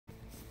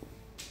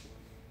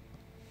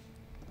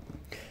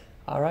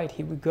All right,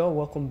 here we go.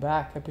 Welcome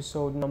back.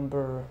 Episode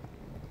number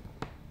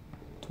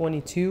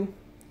 22.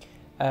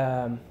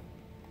 I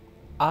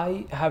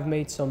have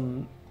made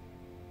some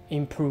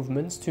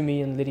improvements to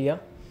me and Lydia.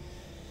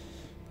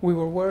 We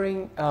were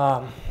wearing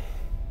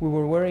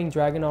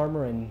dragon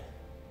armor and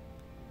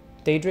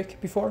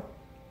Daedric before,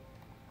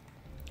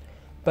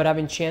 but I've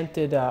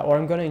enchanted, or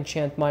I'm gonna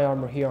enchant my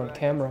armor here on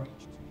camera.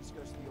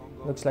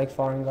 Looks like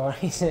Farengar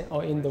is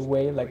in the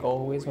way, like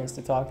always, wants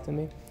to talk to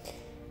me.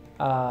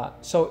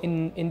 So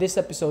in this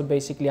episode,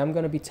 basically, I'm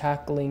going to be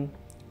tackling,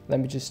 let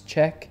me just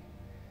check.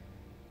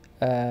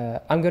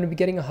 I'm going to be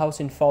getting a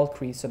house in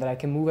Falkreath so that I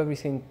can move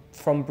everything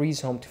from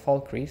Breezeholm to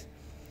Falkreath.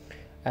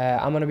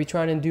 I'm going to be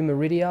trying to do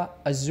Meridia,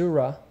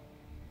 Azura.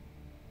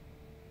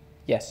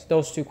 Yes,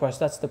 those two quests,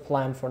 that's the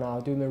plan for now.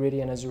 Do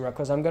Meridia and Azura,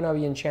 because I'm going to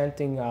be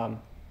enchanting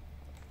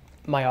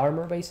my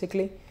armor,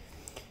 basically,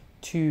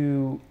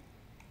 to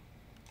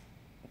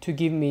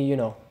give me, you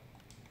know,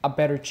 a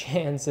better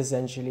chance,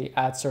 essentially,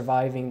 at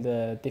surviving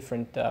the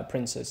different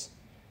princes.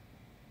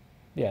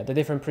 Yeah, the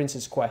different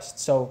princes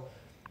quests. So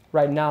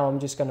right now I'm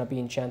just gonna be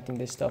enchanting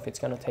this stuff. It's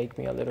gonna take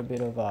me a little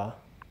bit of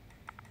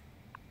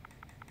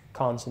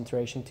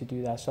concentration to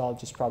do that, so I'll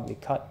just probably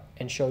cut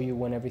and show you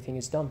when everything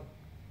is done.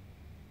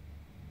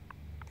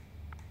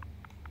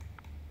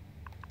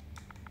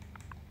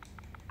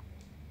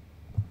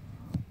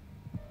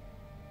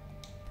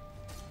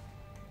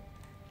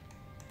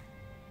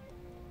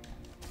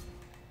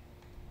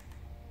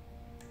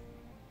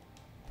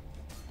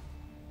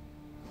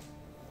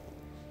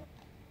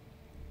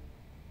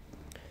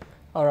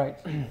 All right,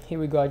 here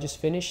we go. I just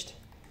finished.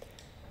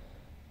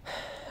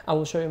 I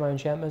will show you my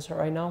enchantments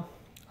right now.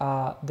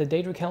 The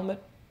Daedric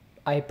helmet,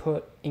 I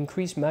put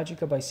increased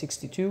magicka by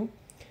 62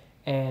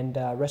 and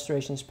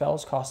restoration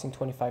spells costing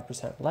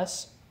 25%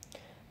 less.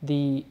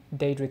 The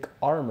Daedric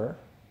armor,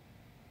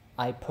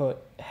 I put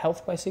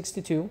health by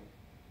 62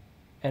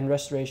 and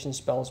restoration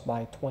spells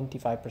by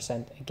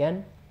 25%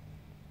 again.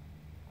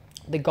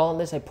 The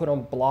gauntlets I put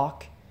on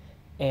block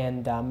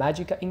and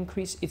magicka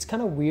increase. It's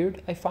kind of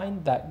weird, I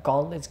find, that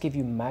gauntlets give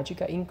you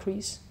magicka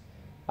increase.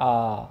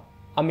 I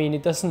mean,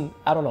 it doesn't,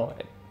 I don't know,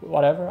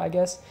 whatever, I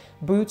guess.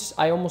 Boots,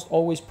 I almost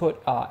always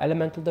put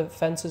elemental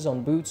defenses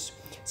on boots,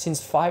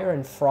 since fire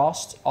and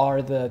frost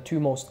are the two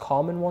most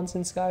common ones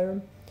in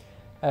Skyrim.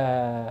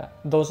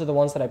 Those are the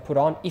ones that I put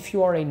on. If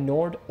you are a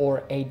Nord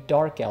or a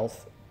Dark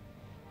Elf,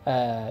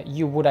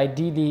 you would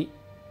ideally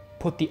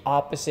put the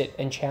opposite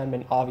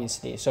enchantment,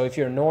 obviously. So if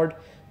you're a Nord,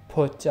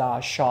 put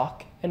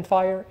shock and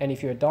fire, and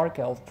if you're a Dark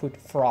Elf, put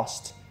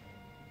frost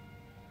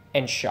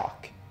and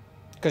shock,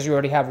 because you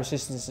already have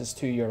resistances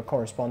to your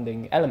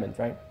corresponding element,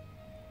 right?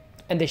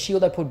 And the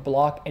shield, I put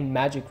block and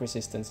magic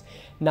resistance.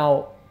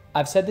 Now,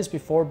 I've said this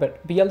before,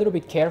 but be a little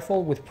bit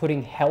careful with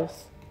putting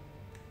health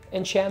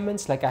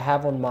enchantments, like I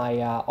have on my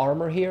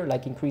armor here,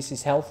 like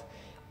increases health,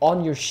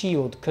 on your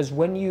shield, because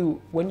when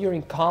you're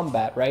in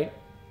combat, right,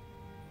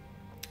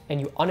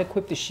 and you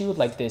unequip the shield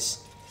like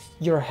this,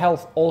 your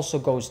health also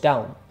goes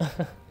down.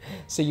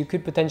 So you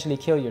could potentially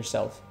kill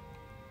yourself.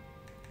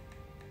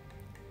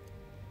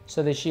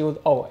 So the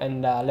shield, oh,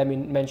 and let me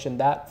mention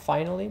that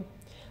finally.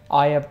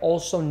 I have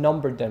also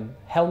numbered them.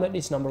 Helmet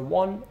is number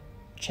 1,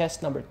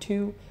 chest number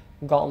 2,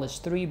 gauntlets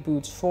 3,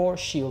 boots 4,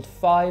 shield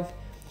 5,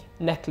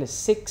 necklace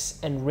 6,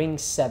 and ring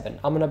 7.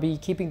 I'm gonna be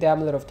keeping the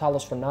Amulet of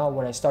Talos for now.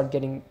 When I start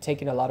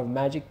taking a lot of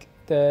magic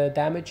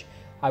damage,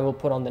 I will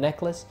put on the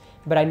necklace.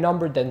 But I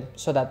numbered them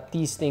so that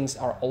these things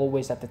are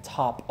always at the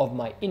top of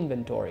my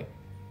inventory.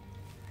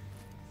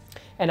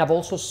 And I've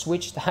also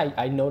switched,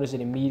 I noticed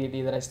it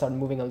immediately that I started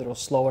moving a little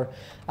slower.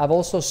 I've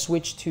also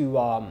switched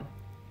to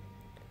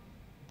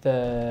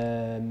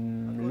the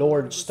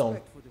Lord Stone.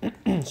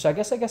 So I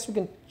guess we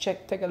can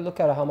take a look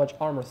at how much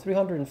armor.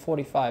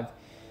 345.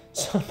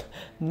 So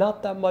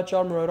not that much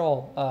armor at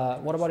all.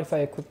 What about if I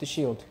equip the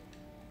shield?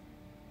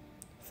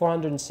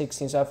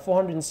 416. So I have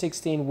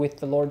 416 with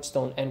the Lord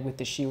Stone and with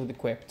the shield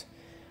equipped.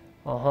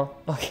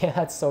 Okay,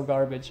 that's so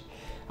garbage.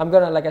 I'm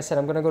gonna, like I said,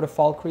 I'm gonna go to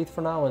Falkreath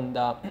for now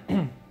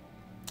and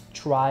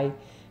try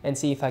and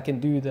see if I can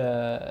do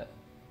the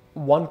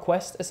one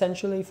quest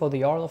essentially for the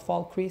Jarl of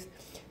Falkreath,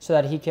 so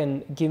that he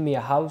can give me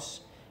a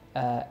house.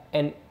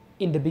 And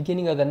in the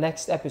beginning of the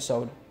next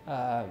episode,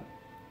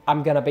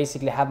 I'm gonna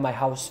basically have my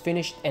house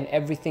finished, and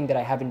everything that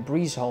I have in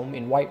Breezeholm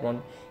in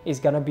Whiterun is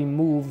gonna be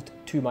moved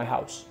to my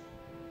house.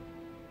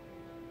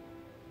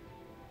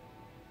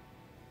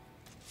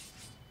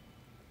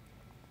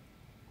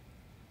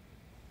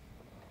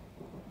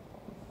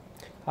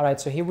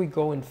 Alright, so here we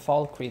go in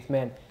Falkreath,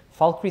 man.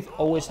 Falkreath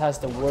always has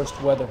the worst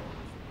weather.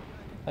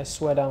 I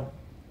swear down.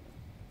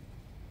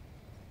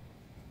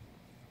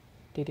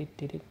 But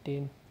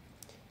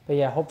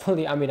yeah,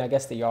 hopefully, I mean, I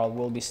guess the Jarl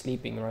will be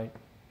sleeping, right?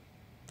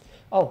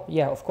 Oh,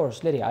 yeah, of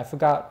course, Lydia. I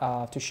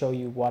forgot to show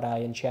you what I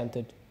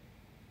enchanted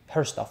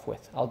her stuff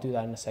with. I'll do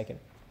that in a second.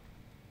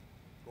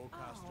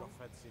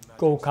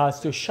 Go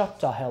cast your, shut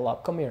the hell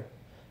up. Come here.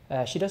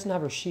 She doesn't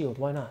have her shield.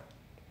 Why not?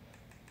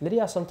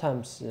 Lydia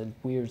sometimes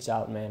weirds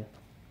out, man.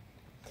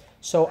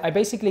 So I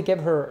basically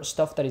give her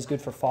stuff that is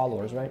good for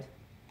followers, right?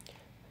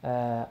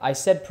 I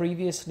said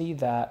previously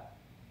that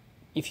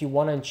if you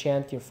want to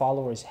enchant your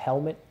follower's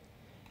helmet,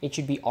 it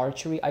should be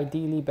archery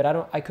ideally, but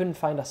I couldn't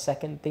find a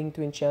second thing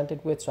to enchant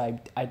it with, so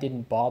I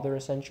didn't bother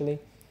essentially.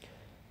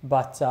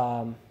 But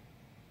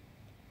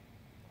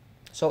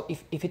so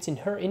if it's in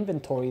her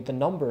inventory, the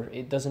number,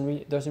 it doesn't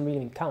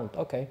really count.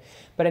 Okay,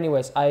 but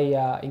anyways,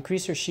 I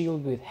increase her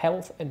shield with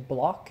health and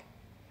block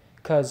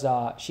because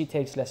she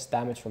takes less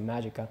damage from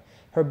magicka.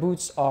 Her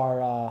boots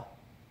are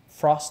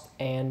frost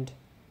and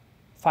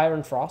fire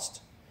and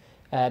frost.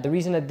 The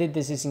reason I did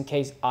this is in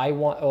case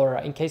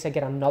in case I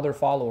get another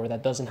follower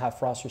that doesn't have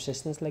frost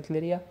resistance like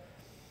Lydia.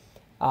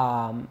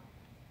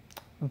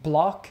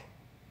 Block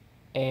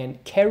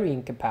and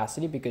carrying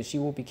capacity, because she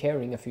will be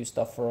carrying a few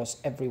stuff for us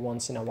every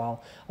once in a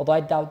while. Although I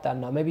doubt that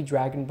now. Maybe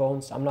dragon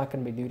bones. I'm not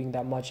going to be looting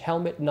that much.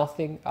 Helmet,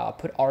 nothing.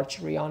 Put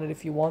archery on it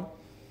if you want.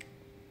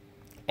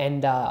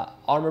 And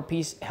armor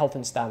piece, health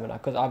and stamina,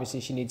 because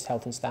obviously she needs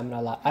health and stamina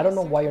a lot. I don't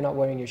know why you're not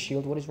wearing your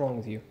shield. What is wrong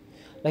with you?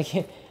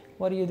 Like,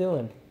 what are you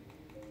doing?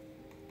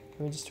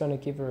 I'm just trying to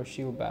give her a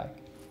shield back.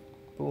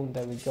 Boom,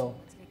 there we go.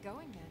 Let's get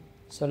going then.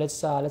 So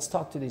let's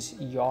talk to this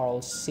Jarl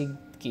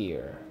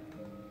Siggeir.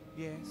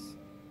 Yes.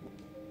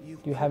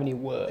 Do you have any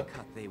work? The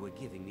cut they were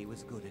giving me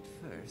was good at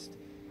first.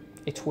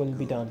 It will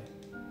be done.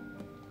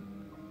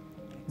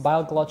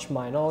 Bile Glutch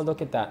mine. Oh,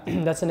 look at that.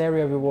 That's an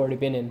area we've already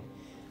been in.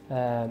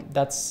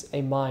 That's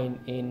a mine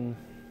in.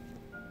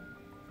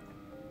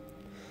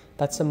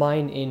 That's a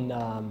mine in.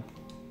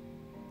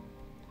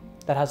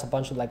 That has a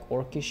bunch of like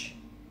orcish.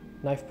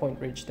 Knife Point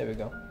Ridge. There we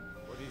go.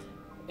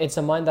 It's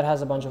a mine that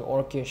has a bunch of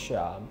orcish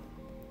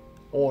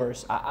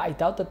ores. I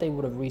doubt that they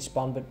would have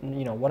respawned, but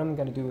you know what am I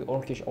gonna do with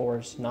orcish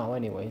ores now,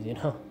 anyways? You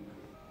know.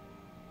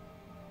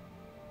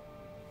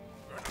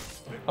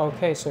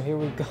 Okay, so here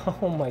we go.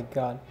 Oh my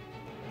god.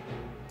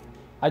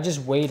 I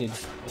just waited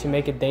to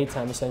make it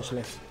daytime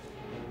essentially.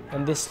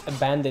 And this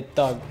bandit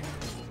thug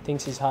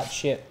thinks he's hot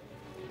shit.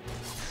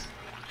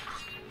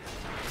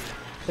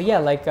 But yeah,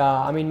 like,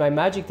 I mean, my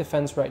magic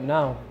defense right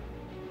now,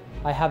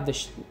 I have the,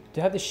 do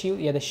you have the shield?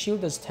 Yeah, the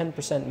shield does 10%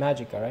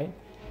 magicka, right?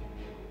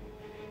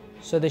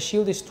 So the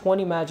shield is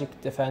 20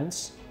 magic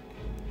defense.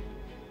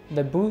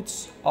 The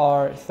boots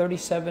are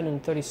 37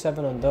 and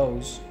 37 on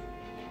those.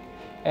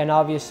 And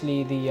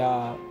obviously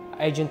the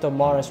Agent of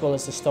Mar as well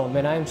as the stone.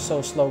 Man, I am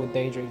so slow with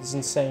Daedric. It's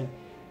insane.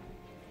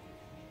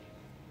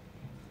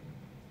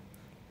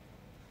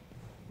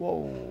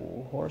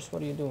 Whoa, horse,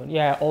 what are you doing?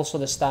 Yeah, also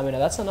the stamina.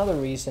 That's another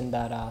reason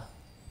that...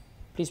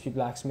 please be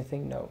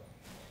blacksmithing. No.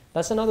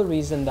 That's another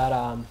reason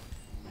that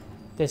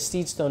the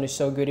steed stone is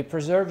so good. It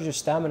preserves your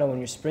stamina when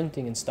you're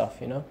sprinting and stuff,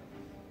 you know?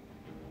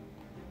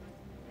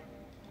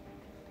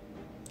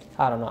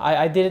 I don't know.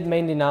 I did it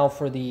mainly now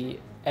for the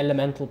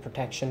elemental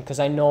protection, because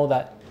I know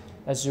that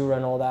Azura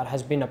and all that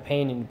has been a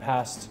pain in the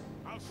past.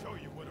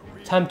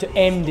 Time to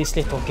end this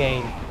little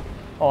game.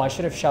 Oh, I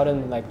should have shot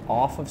him like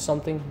off of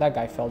something. That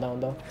guy fell down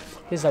though.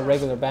 He's a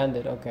regular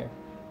bandit. Okay.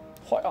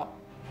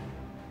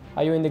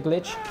 Are you in the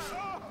glitch?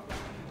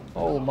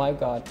 Oh my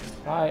god.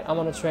 Alright, I'm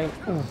on a train.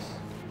 Oof.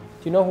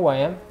 Do you know who I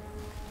am?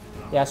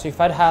 Yeah, so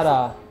if I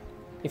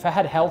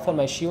had health on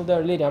my shield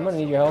there, Lydia, I'm gonna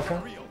need your help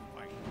here.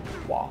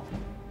 Wow.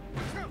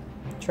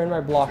 Turn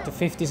my block to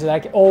 50 so that I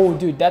can... Oh,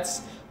 dude,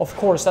 that's... Of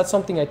course, that's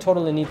something I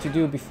totally need to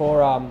do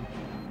before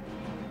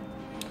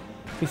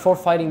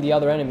fighting the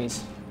other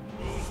enemies.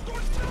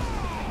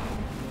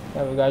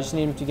 There we go. I just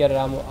need him to get it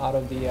out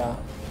of the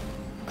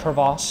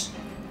crevasse.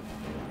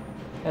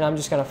 And I'm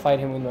just gonna fight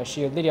him with my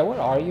shield. Lydia, where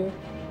are you?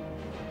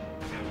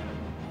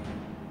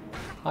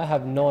 I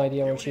have no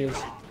idea where she is.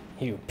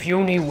 You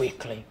puny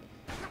weakling.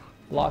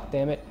 Block,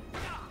 damn it.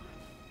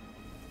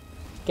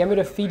 Get me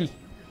the feedy.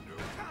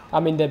 I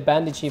mean, the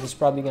bandit chief is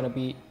probably gonna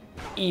be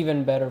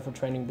even better for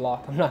training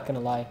block. I'm not gonna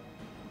lie.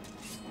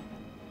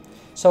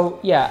 So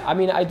yeah, I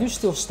mean, I do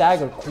still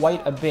stagger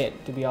quite a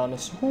bit, to be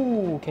honest.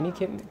 Ooh, can he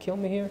kill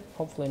me here?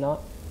 Hopefully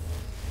not.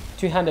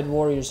 Two-handed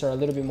warriors are a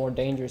little bit more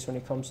dangerous when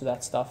it comes to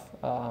that stuff.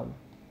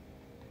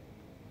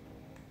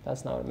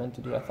 That's not what I meant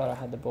to do. I thought I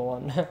had the bow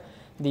on.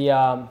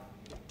 The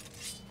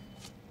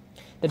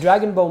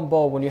dragon bone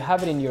bow, when you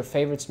have it in your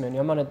favorites menu,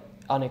 I'm gonna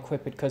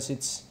unequip it because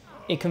it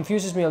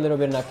confuses me a little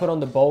bit, and I put on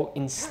the bow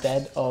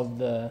instead of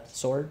the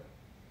sword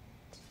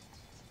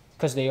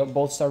because they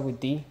both start with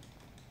D.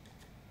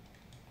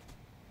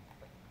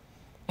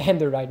 And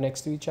they're right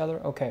next to each other.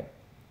 Okay.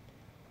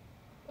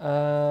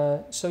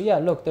 So yeah,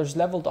 look, there's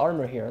leveled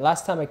armor here.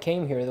 Last time I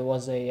came here, there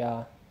was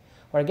a...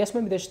 or I guess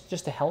maybe there's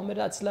just a helmet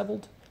that's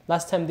leveled.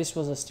 Last time this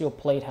was a steel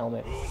plate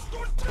helmet.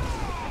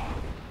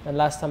 And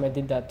last time I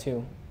did that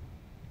too.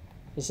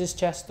 Is this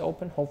chest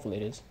open? Hopefully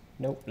it is.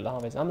 Nope,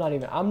 lava. I'm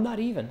not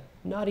even.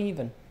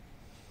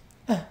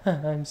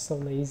 I'm so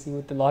lazy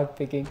with the lock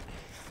picking.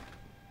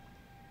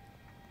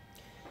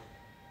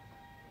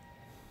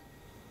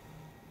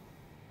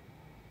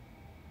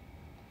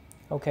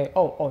 Okay,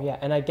 oh yeah,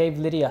 and I gave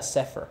Lydia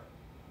Zephyr.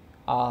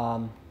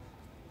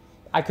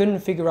 I couldn't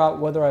figure out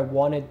whether I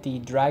wanted the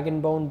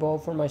dragon bone bow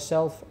for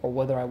myself or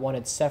whether I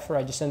wanted Zephyr.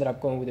 I just ended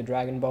up going with the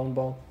dragon bone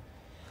bow.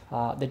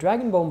 The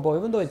Dragon Bone bow,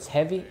 even though it's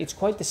heavy, it's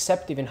quite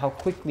deceptive in how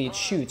quickly it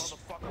shoots.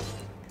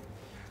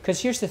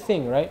 Because here's the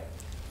thing, right?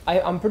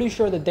 I'm pretty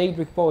sure the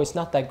Daedric bow is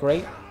not that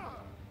great.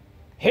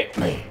 Hit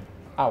me!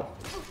 Ow.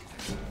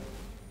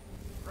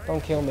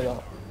 Don't kill me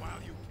though.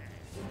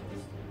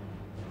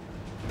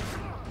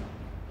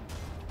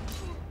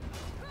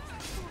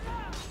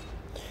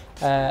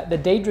 The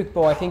Daedric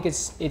bow, I think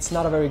it's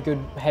not a very good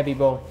heavy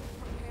bow.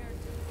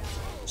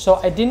 So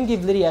I didn't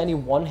give Lydia any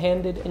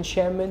one-handed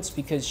enchantments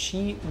because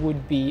she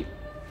would be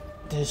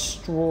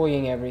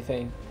destroying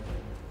everything.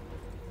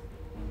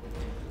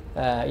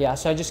 Yeah,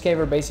 so I just gave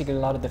her basically a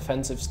lot of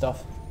defensive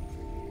stuff.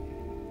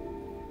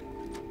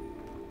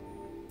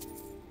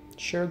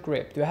 Sure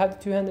grip. Do I have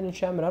the two-handed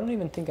enchantment? I don't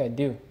even think I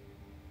do.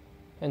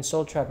 And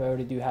Soul Trap I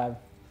already do have.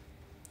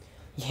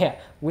 Yeah,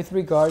 with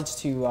regards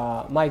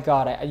to, my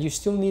god, you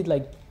still need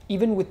like,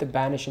 even with the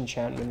Banish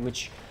enchantment,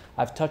 which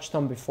I've touched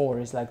on before,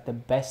 is like the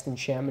best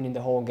enchantment in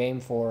the whole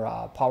game for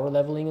power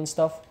leveling and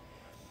stuff.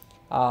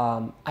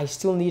 I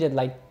still needed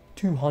like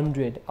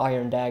 200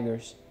 iron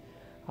daggers.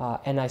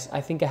 And I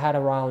think I had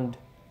around,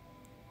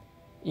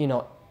 you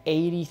know,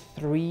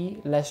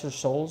 83 lesser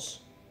souls,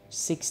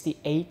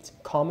 68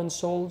 common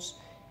souls,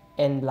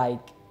 and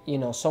like, you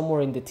know,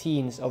 somewhere in the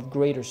teens of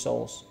greater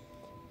souls.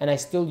 And I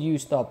still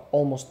used up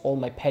almost all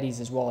my petties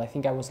as well. I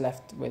think I was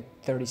left with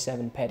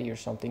 37 petty or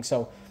something.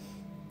 So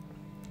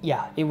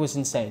yeah, it was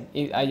insane.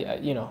 I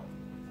you know,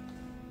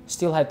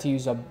 still had to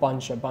use a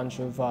bunch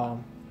of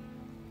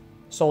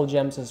soul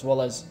gems as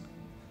well as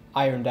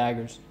iron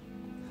daggers.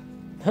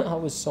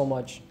 That was so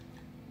much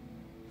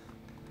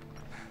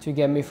to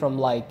get me from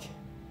like,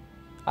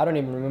 I don't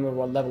even remember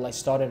what level I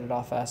started it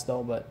off as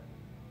though, but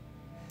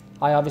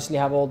I obviously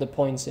have all the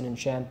points in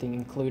enchanting,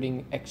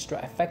 including extra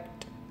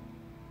effect.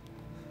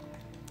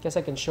 Guess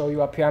I can show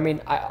you up here. I mean,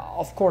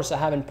 of course I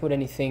haven't put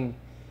anything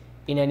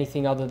in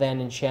anything other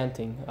than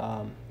enchanting.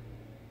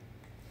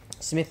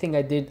 Smithing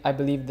I did, I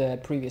believe, the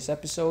previous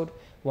episode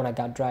when I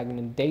got Dragon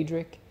and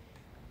Daedric,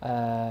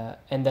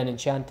 and then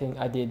enchanting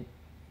I did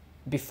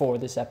before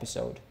this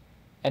episode,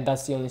 and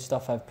that's the only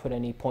stuff I've put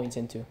any points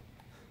into.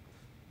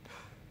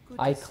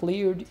 I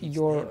cleared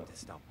your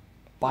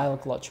bile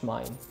clutch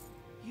mine.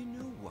 You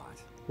know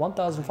what?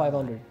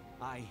 1,500.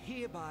 I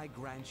hereby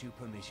grant you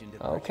permission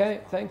to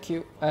Okay, thank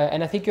you.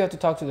 And I think you have to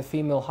talk to the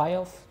female high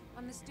elf.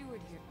 I'm the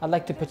steward here. I'd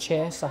like to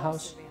purchase a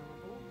house.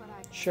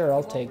 Sure,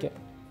 I'll take it.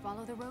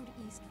 Follow the road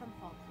east from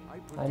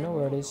Falkreath. I know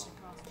where it is.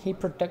 He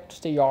protects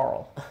the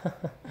Jarl.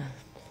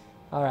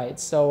 Alright,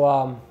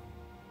 so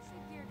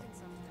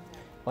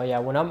oh yeah,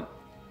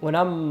 when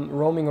I'm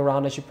roaming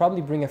around, I should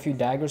probably bring a few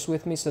daggers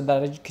with me so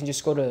that I can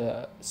just go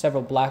to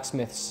several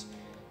blacksmiths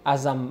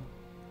as I'm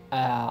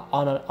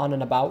on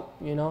and about,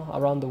 you know,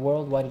 around the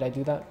world. Why did I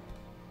do that?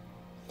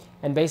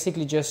 And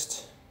basically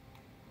just,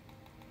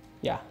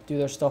 yeah, do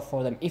their stuff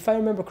for them. If I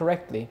remember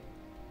correctly,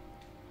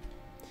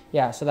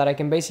 yeah, so that I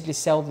can basically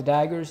sell the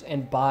daggers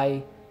and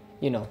buy,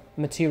 you know,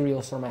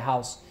 materials for my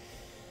house.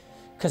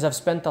 Because I've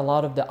spent a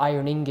lot of the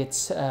iron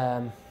ingots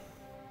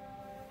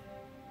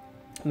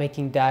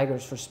making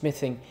daggers for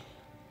smithing.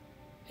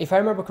 If I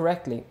remember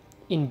correctly,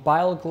 in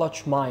Bile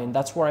Glutch Mine,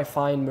 that's where I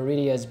find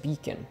Meridia's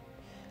beacon.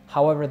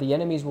 However, the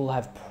enemies will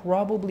have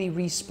probably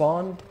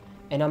respawned,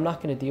 and I'm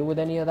not going to deal with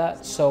any of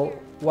that. So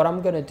what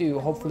I'm going to do,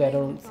 hopefully I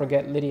don't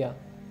forget Lydia,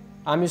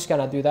 I'm just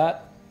going to do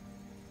that.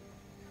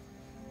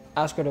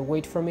 Ask her to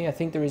wait for me. I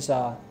think there is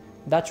a...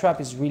 That trap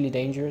is really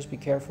dangerous, be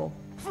careful.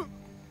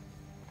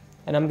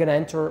 And I'm going to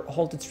enter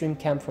Halted Stream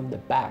Camp from the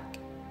back.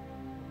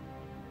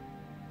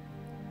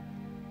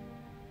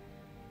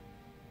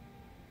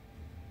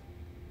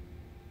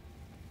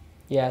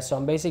 Yeah, so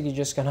I'm basically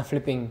just gonna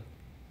flipping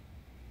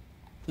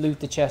loot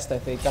the chest, I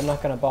think. I'm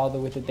not gonna bother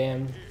with the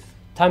damn...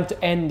 Time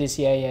to end this,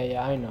 yeah,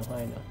 I know.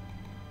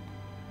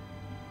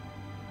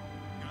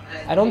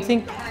 I don't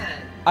think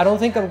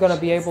I'm gonna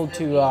be able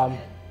to,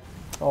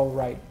 oh,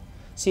 right.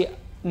 See,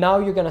 now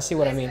you're gonna see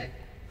what I mean.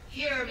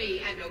 Hear me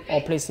and obey. I'll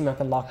place him like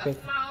a lockpick. A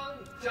foul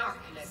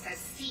darkness has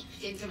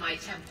seeped into my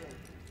temple.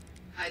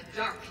 A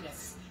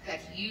darkness that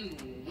you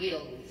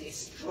will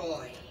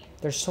destroy.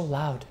 They're so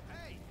loud.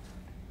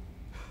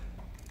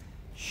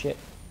 Shit.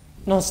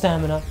 No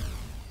stamina.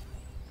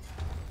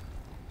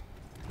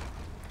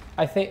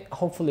 I think,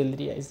 hopefully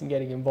Lydia isn't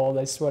getting involved,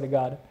 I swear to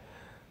God.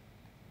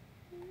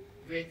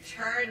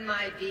 Return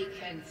my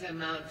beacon to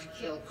Mount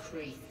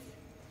Kilcreath.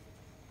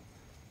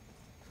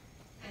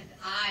 And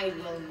I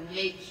will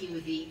make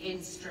you the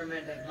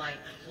instrument of my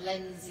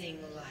cleansing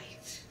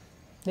light.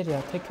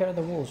 Lydia, take care of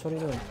the wolves, what are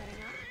you doing?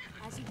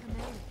 As you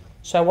command.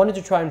 So I wanted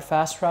to try and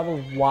fast travel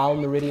while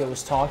Meridia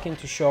was talking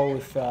to show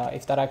if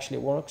that actually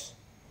works.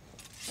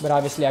 But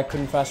obviously I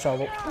couldn't fast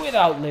travel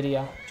without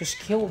Lydia. Just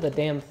kill the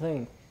damn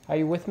thing. Are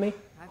you with me?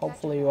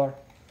 Hopefully you are.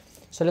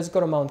 So let's go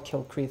to Mount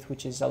Kilcreath,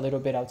 which is a little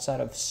bit outside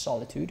of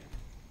Solitude.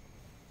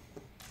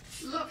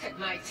 Look at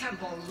my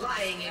temple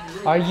lying in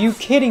ruins. Are you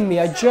kidding me?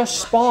 I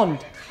just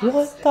spawned.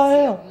 What the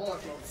hell?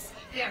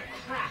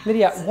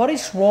 Lydia, what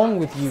is wrong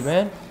with you,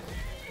 man?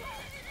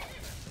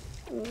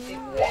 If they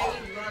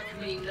love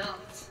me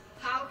not,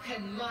 how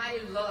can my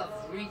love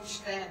above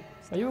reach them.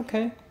 Are you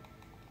okay?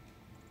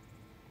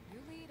 You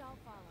lead, I'll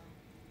follow.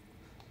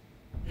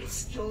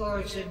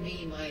 Restore to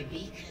me my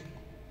beacon,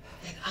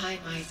 that I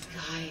might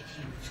guide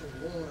you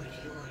toward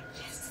your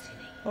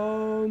destiny.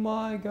 Oh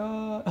my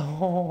god.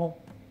 Oh.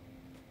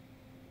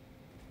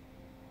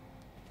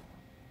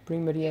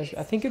 Bring Meridia.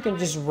 I think you can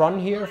just run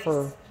here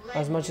for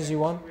as much as you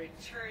want.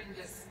 Return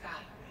to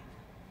Skyrim.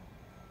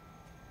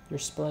 Your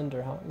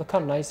splendor, huh? Look how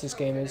nice this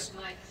game is.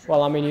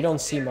 Well, I mean, you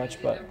don't see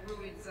much, but... The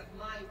ruins of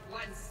my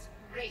once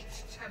great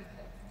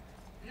temple,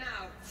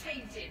 now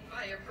tainted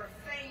by a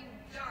profane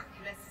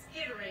darkness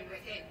skittering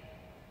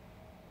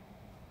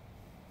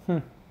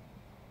within.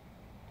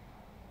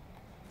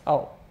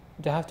 Oh,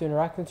 do I have to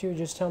interact with you?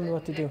 Just tell me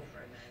what to do.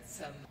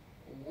 Necromancer,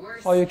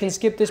 worse Oh, you can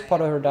skip this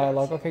part of her I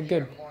dialogue. want Okay, you,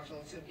 good.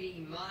 mortal, to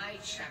be my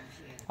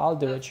champion. I'll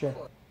do it, Of sure.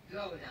 course. Go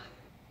now.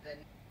 The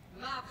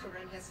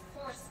Malkaran has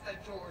forced the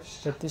doors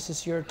shut. But this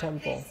is your But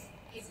temple.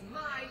 This is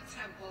my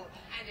temple,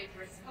 and it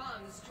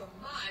responds to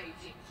my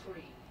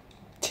decree.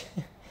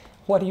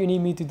 What do you need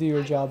me to do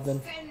your job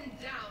then? Send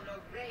down a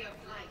ray of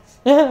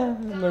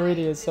light.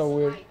 Meridia is so Guide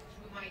weird. this light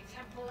through my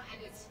temple,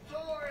 and its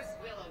doors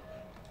will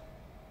open.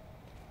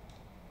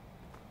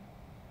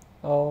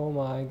 Oh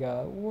my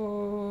god.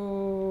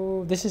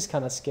 Whoa. This is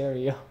kind of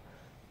scary, yo.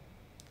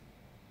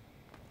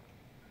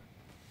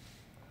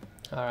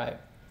 Alright.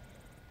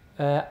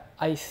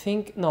 I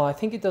think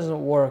it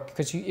doesn't work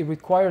because it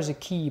requires a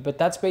key, but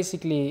that's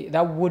basically,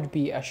 that would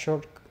be a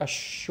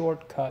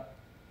shortcut.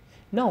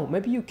 No,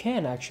 maybe you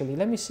can actually.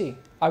 Let me see.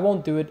 I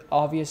won't do it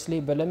obviously,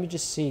 but let me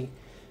just see.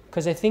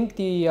 Because I think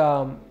the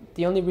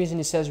only reason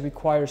it says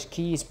requires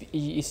keys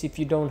is if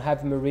you don't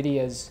have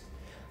Meridia's.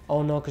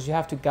 Oh no, because you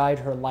have to guide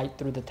her light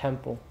through the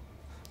temple.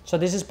 So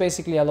this is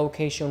basically a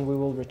location we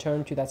will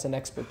return to. That's an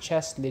expert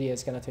chest. Lydia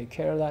is going to take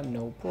care of that.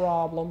 No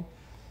problem.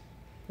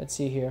 Let's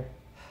see here.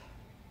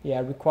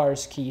 Yeah, it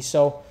requires keys.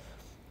 So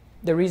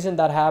the reason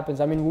that happens,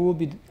 I mean, we will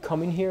be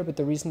coming here, but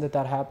the reason that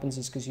happens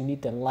is because you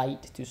need the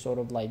light to sort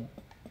of like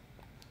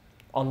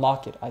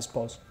unlock it, I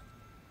suppose.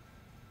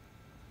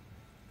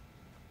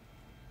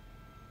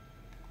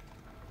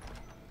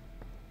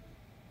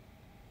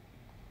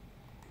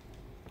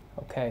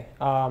 Okay,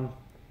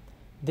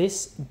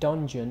 this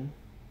dungeon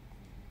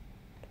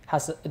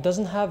it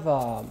doesn't have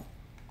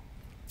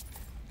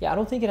yeah, I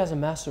don't think it has a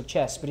master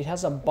chest, but it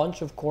has a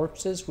bunch of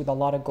corpses with a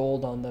lot of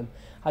gold on them.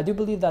 I do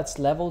believe that's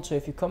leveled, so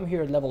if you come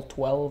here at level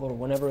 12 or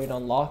whenever it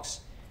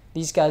unlocks,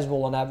 these guys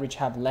will on average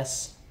have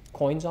less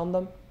coins on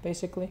them,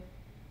 basically.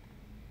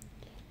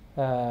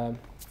 So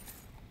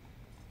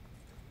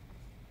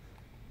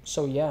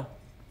yeah.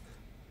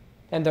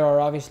 And there are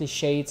obviously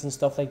shades and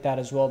stuff like that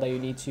as well that you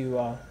need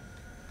to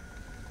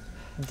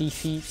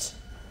defeat.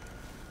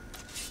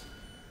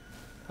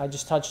 I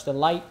just touched the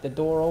light, the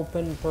door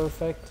opened,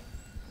 perfect.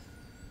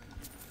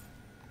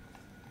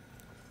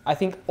 I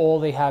think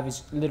all they have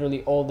is,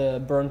 literally all the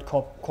burned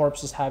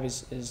corpses have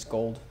is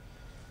gold.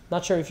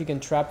 Not sure if you can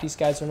trap these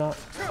guys or not.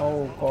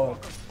 Oh god,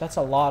 that's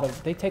a lot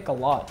of, they take a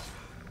lot.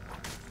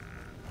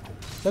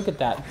 Look at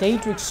that,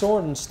 Daedric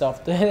sword and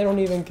stuff, they don't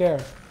even care.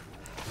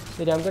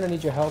 Lydia, I'm gonna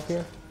need your help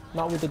here.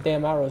 Not with the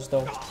damn arrows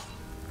though.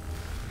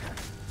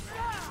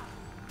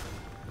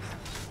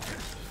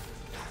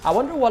 I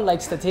wonder what,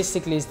 like,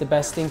 statistically is the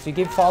best thing, to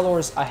give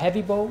followers a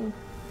heavy bow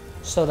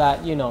so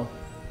that, you know,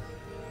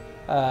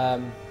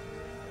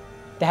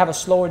 they have a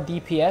slower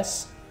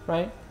DPS,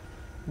 right?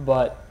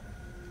 But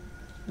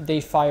they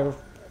fire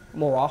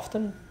more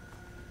often.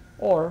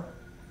 Or,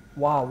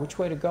 wow, which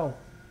way to go?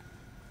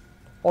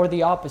 Or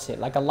the opposite,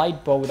 like a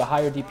light bow with a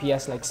higher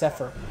DPS like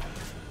Zephyr.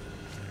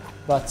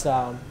 But,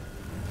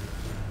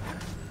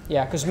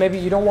 yeah, because maybe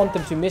you don't want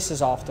them to miss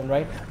as often,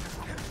 right?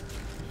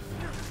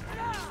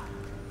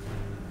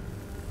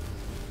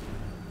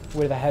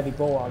 With a heavy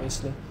bow,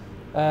 obviously.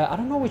 I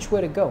don't know which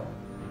way to go.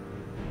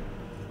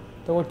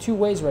 There were two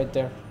ways right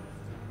there.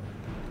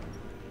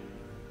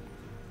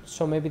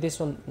 So maybe this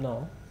one,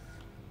 no.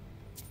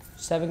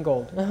 7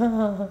 gold.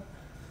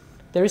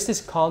 There is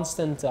this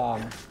constant, I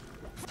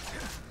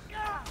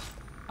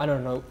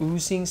don't know,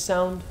 oozing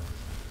sound.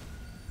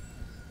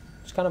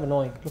 It's kind of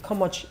annoying. Look how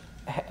much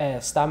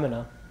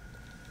stamina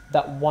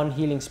that one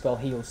healing spell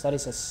heals. That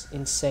is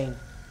insane.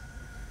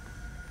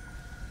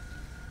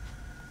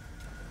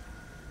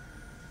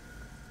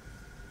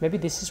 Maybe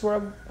this is where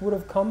I would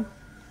have come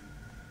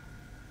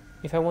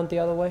if I went the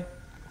other way.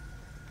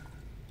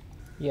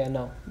 Yeah,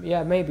 no.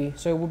 Yeah, maybe.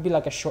 So it would be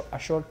like a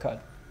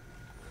shortcut.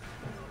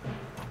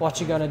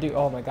 What you gonna do?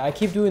 Oh my god, I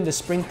keep doing the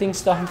sprinting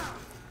stuff.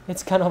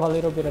 It's kind of a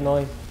little bit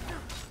annoying.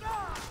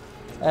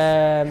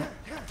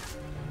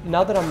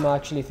 Now that I'm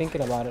actually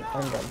thinking about it,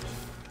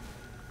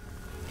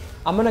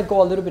 I'm gonna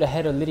go a little bit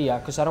ahead of Lydia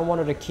because I don't want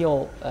her to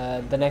kill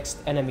the next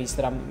enemies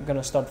that I'm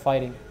gonna start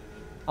fighting.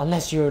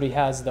 Unless she already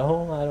has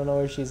though. I don't know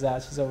where she's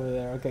at. She's over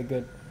there. Okay,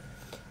 good.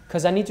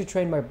 Because I need to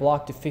train my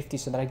block to 50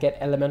 so that I get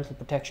elemental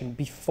protection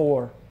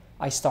before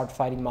I start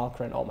fighting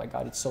Malkaran. Oh my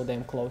god, it's so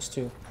damn close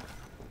too.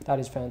 That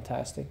is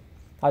fantastic.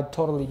 I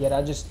totally get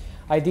it.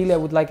 Ideally I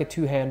would like a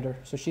two-hander.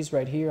 So she's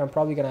right here. I'm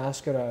probably gonna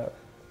ask her to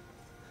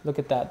Look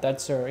at that.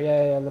 That's her.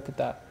 Yeah, look at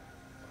that.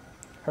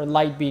 Her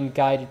light being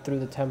guided through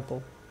the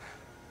temple.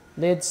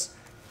 Lids,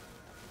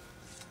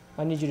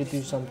 I need you to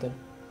do something.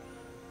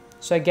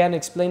 So again,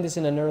 explained this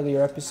in an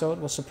earlier episode.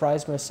 Was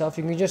surprised myself.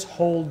 You can just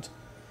hold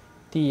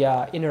the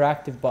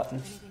interactive button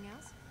Anything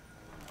else?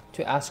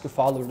 to ask your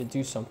follower to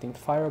do something.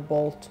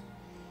 Firebolt.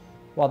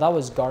 Wow, that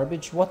was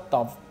garbage. What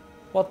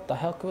the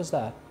heck was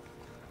that?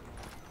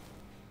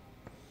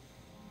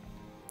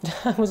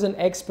 That was an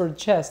expert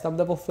chest. I'm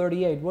level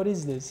 38. What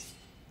is this?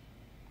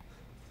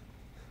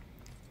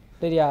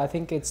 But yeah, I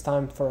think it's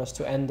time for us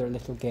to end our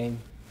little game.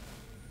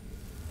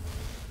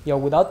 Yo,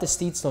 without the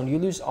Steed Stone, you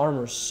lose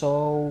armor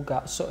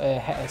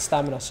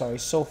stamina, sorry,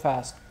 so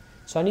fast.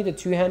 So I need a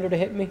two-hander to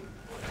hit me.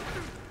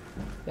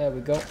 There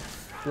we go.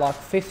 Block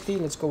 50.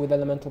 Let's go with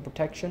elemental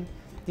protection.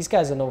 These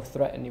guys are no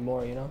threat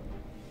anymore, you know.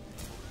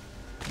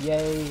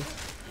 Yay.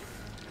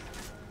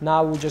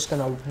 Now we're just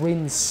gonna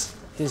rinse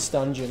this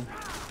dungeon.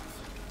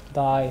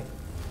 Die.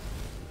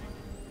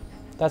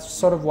 That's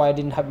sort of why I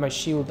didn't have my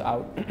shield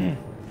out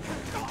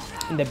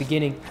in the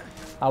beginning.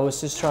 I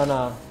was just trying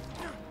to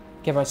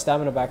get my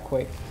stamina back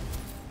quick.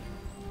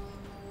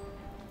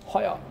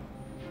 Hiya.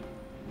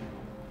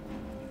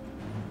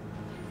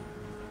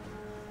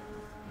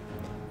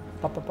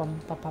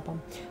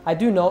 I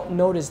do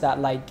notice that,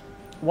 like,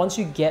 once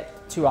you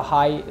get to a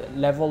high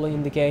level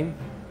in the game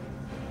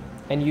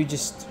and you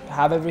just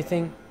have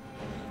everything,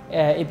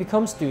 it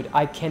becomes, dude,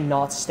 I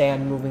cannot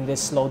stand moving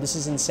this slow. This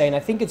is insane. I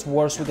think it's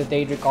worse with the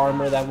Daedric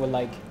armor than with,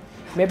 like,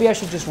 maybe I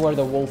should just wear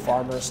the wolf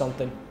armor or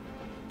something.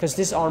 Because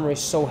this armor is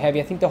so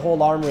heavy. I think the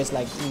whole armor is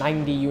like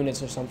 90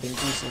 units or something.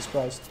 Jesus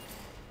Christ.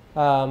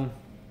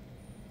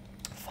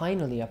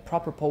 Finally, a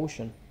proper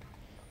potion.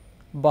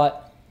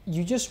 But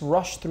you just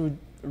rush through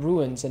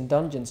ruins and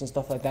dungeons and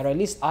stuff like that. Or at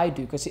least I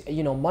do. Because,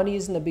 you know, money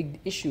isn't a big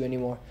issue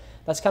anymore.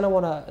 That's kind of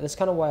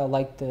why I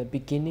like the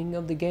beginning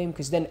of the game.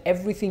 Because then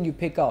everything you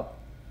pick up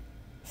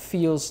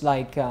feels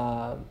like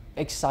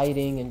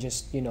exciting and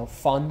just, you know,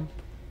 fun.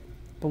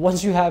 But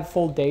once you have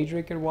full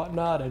Daedric and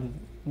whatnot and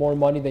more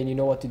money than you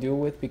know what to do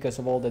with because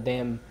of all the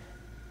damn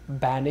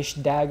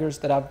banished daggers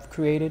that I've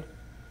created,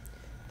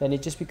 then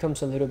it just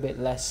becomes a little bit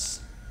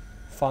less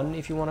fun,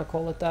 if you want to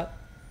call it that.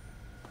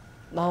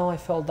 No, I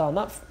fell down.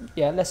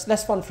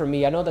 Less fun for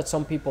me. I know that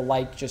some people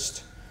like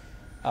just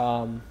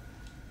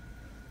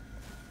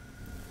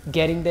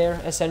getting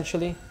there,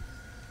 essentially.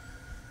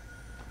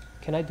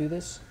 Can I do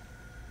this?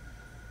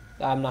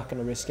 I'm not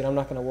going to risk it. I'm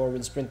not going to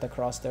whirlwind sprint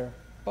across there.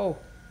 Oh.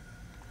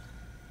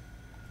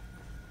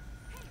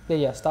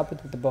 Yeah, stop it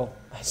with the bow.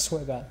 I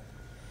swear God.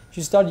 If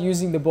you start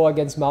using the bow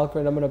against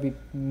Malcolm, I'm going to be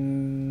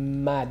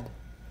mad.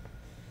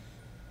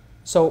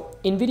 So,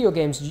 in video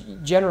games,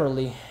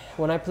 generally,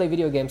 when I play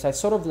video games, I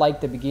sort of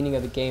like the beginning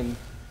of the game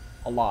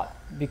a lot.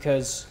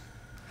 Because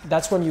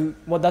that's when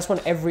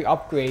every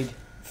upgrade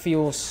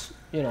feels,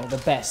 you know, the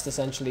best,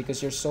 essentially.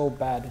 Because you're so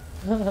bad.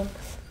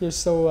 You're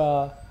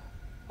so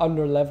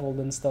under-leveled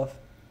and stuff.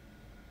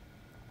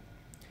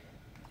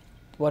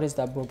 What is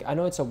that book? I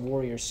know it's a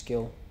warrior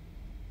skill.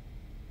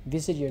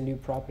 Visit your new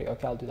property.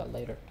 Okay, I'll do that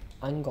later.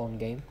 I'm gone,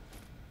 game.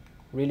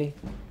 Really?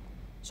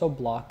 So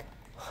block.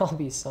 I'll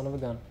be a son of a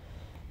gun.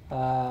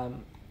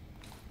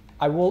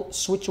 I will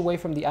switch away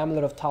from the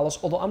Amulet of Talos.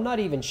 Although I'm not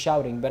even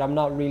shouting, but I'm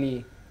not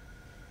really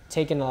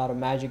taking a lot of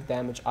magic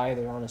damage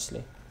either,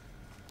 honestly.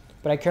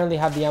 But I currently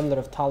have the Amulet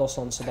of Talos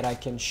on so that I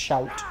can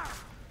shout.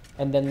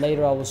 And then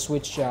later I will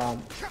switch to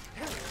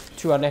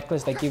a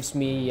necklace that gives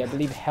me, I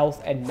believe,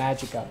 health and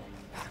magicka.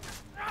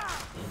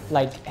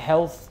 Like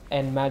health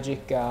and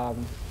magic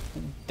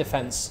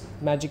defense.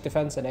 Magic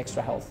defense and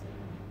extra health.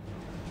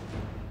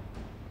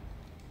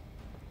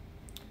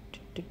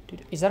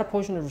 Is that a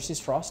potion to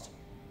resist frost?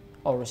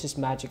 Oh, resist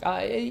magic.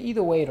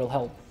 Either way, it'll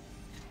help.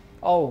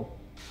 Oh.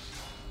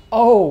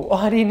 Oh,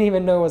 I didn't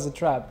even know it was a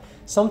trap.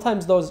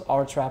 Sometimes those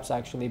are traps,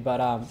 actually,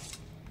 but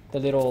the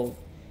little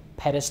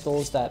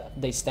pedestals that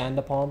they stand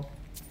upon.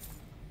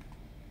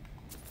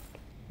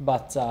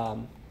 But,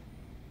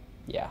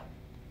 yeah.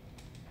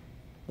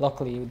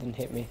 Luckily, it didn't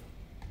hit me.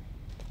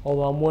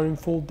 Although I'm wearing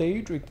full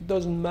Daedric, it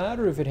doesn't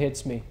matter if it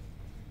hits me.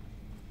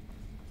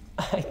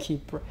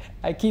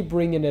 I keep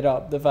bringing it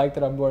up, the fact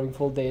that I'm wearing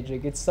full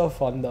Daedric. It's so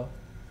fun, though.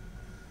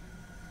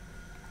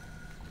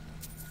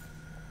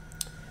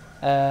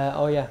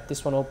 Oh yeah,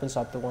 this one opens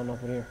up the one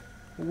over here.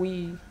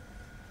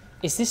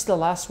 Is this the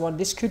last one?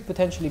 This could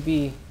potentially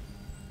be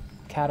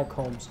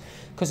catacombs.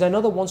 Because I know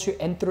that once you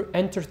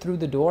enter through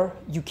the door,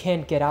 you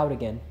can't get out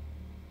again.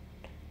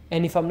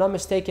 And if I'm not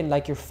mistaken,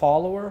 like your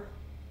follower...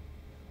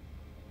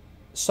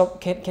 So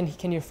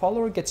can your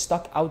follower get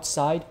stuck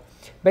outside?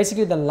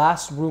 Basically the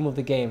last room of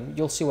the game.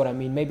 You'll see what I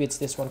mean. Maybe it's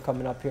this one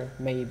coming up here.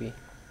 Maybe.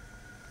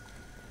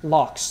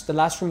 Locks. The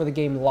last room of the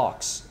game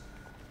locks.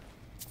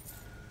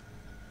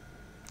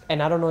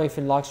 And I don't know if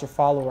it locks your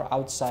follower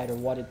outside or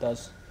what it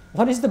does.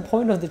 What is the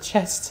point of the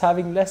chests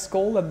having less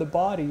gold than the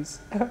bodies?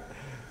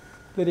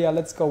 But yeah,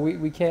 let's go.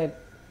 We can't...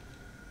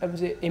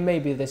 It may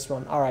be this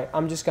one. Alright,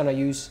 I'm just gonna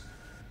use...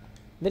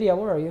 Lydia,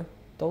 where are you?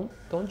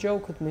 Don't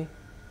joke with me.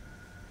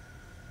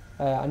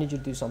 I need you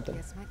to do something.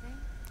 Guess my thing?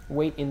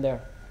 Wait in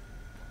there.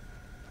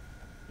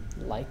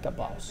 Like a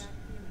boss.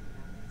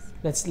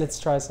 Let's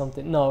try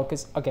something. No,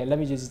 because okay, let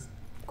me just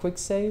quick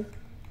save.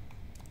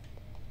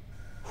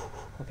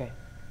 Okay.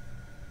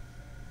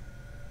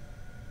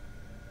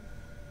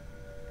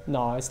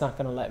 No, it's not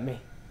gonna let me.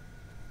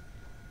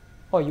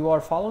 Oh, you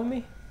are following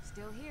me?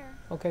 Still here.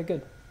 Okay,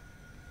 good.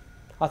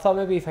 I thought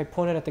maybe if I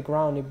pointed at the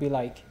ground, it'd be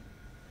like,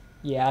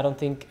 yeah, I don't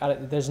think,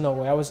 there's no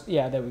way.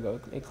 Yeah, there we go,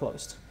 it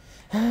closed.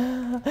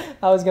 I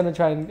was gonna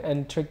try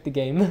and trick the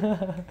game.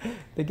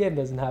 The game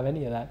doesn't have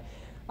any of that.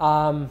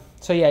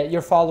 So yeah,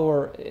 your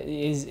follower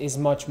is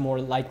much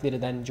more likely to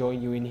then join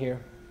you in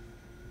here.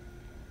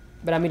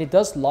 But I mean, it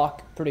does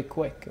lock pretty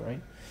quick,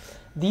 right?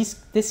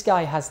 This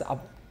guy has a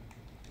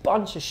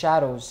bunch of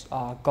shadows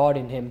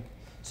guarding him.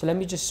 So let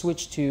me just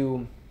switch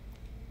to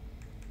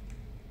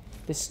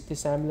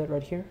this amulet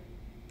right here.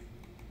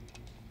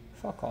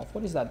 Fuck off.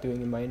 What is that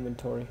doing in my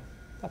inventory?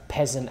 A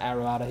peasant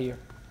arrow out of here.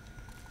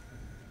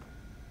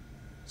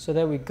 So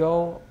there we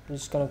go. I'm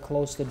just gonna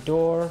close the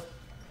door.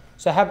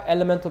 So I have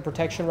elemental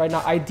protection right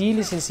now.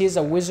 Ideally, since he's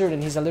a wizard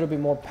and he's a little bit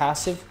more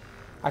passive,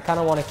 I kind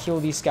of want to kill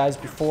these guys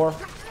before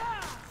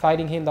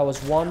fighting him. That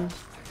was one.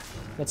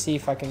 Let's see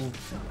if I can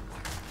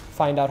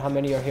find out how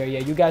many are here. Yeah,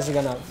 you guys are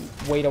gonna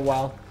wait a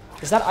while.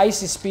 Is that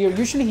icy spear?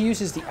 Usually he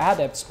uses the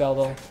adept spell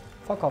though.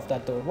 Fuck off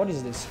that door. What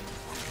is this?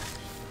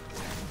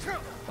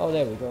 Oh,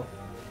 there we go.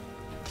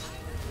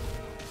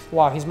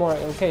 Wow, he's more...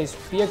 Okay,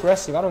 be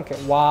aggressive. I don't care.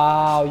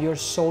 Wow, you're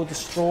so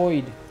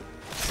destroyed.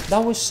 That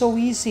was so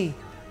easy.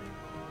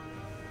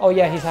 Oh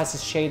yeah, he has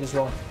his shade as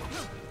well.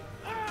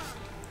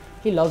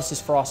 He loves his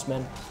frost,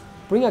 man.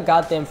 Bring a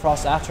goddamn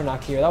frost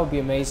Atronach here. That would be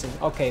amazing.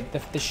 Okay,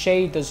 the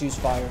shade does use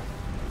fire.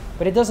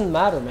 But it doesn't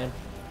matter, man.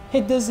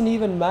 It doesn't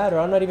even matter.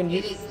 I'm not even...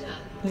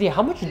 Lydia,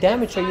 how much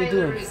damage are you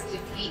doing?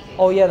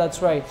 Oh yeah,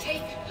 that's right.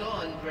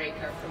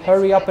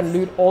 Hurry up and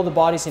loot all the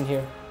bodies in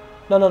here.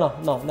 No,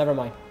 never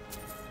mind.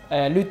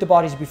 Loot the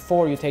bodies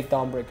before you take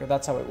Dawnbreaker.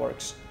 That's how it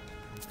works.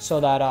 So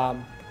that,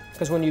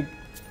 because when you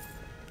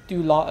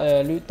do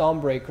loot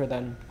Dawnbreaker,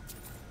 then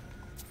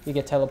you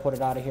get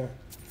teleported out of here.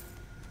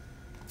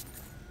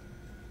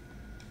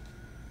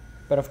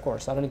 But of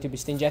course, I don't need to be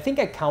stingy. I think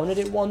I counted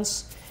it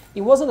once.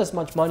 It wasn't as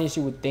much money as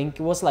you would think.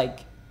 It was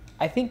like,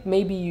 I think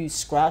maybe you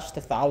scratched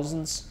the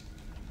thousands.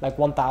 Like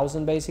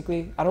 1,000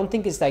 basically. I don't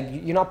think it's like,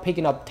 you're not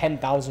picking up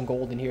 10,000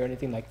 gold in here or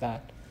anything like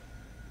that.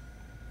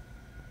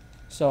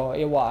 So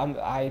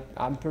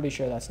I'm pretty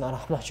sure that's not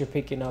how much you're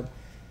picking up.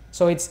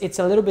 So it's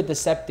a little bit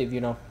deceptive,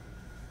 you know.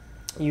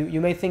 You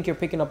may think you're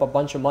picking up a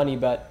bunch of money,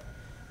 but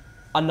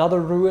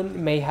another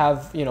ruin may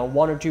have, you know,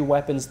 1 or 2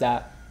 weapons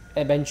that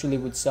eventually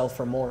would sell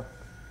for more.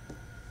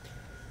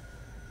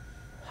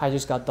 I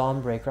just got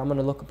Dawnbreaker. I'm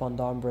gonna look up on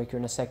Dawnbreaker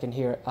in a second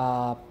here.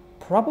 I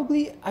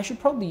should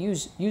probably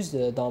use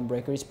the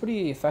Dawnbreaker. It's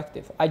pretty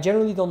effective. I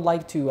generally don't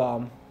like to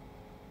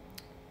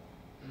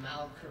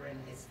Malkoran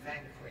is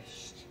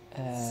vanquished.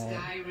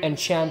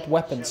 enchant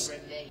weapons.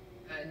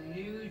 A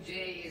new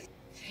day is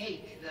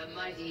take the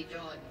mighty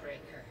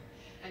Dawnbreaker,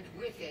 and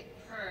with it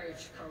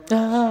purge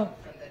corruption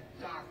from the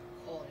dark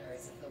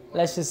corners of the world.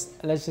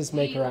 Let's just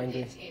make her Wield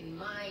angry. it in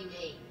my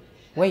name,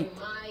 Wait.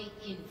 that my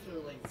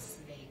influence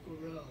may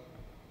grow.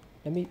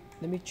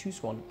 Let me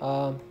choose one.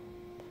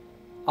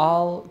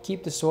 I'll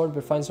keep the sword,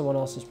 but find someone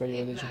else to spread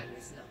your religion.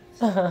 Matters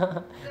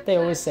not. They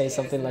always say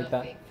something like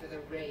that. For the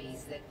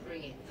rays that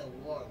bring it the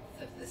warmth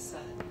of the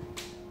sun.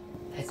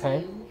 As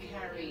Okay. you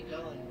carry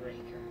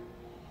Dawnbreaker,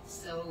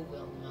 so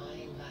will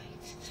my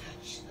light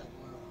touch the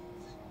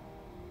world.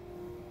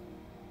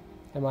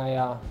 Am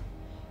I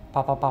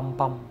pa pa pam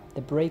pam,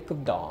 the break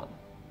of dawn.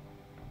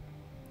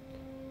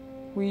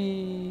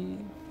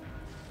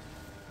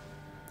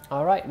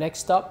 All right,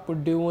 next up we're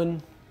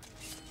doing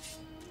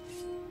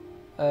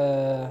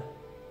alright,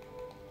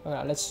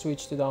 let's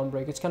switch to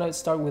Dawnbreaker. It's gonna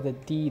start with a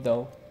D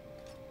though.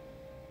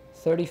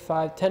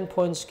 35, 10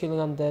 points killing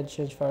undead,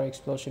 change fire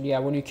explosion. Yeah,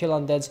 when you kill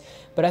undeads.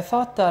 But I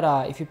thought that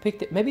if you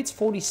picked it, maybe it's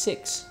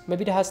 46.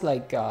 Maybe it has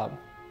like I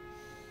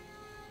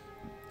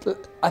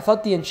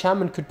thought the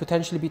enchantment could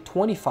potentially be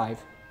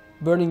 25,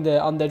 burning the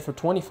undead for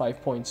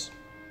 25 points.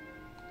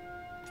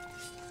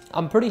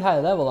 I'm pretty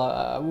high level.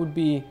 I would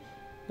be,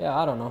 yeah,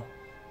 I don't know.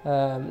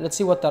 Let's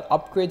see what that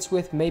upgrades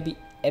with. Maybe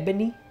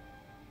ebony,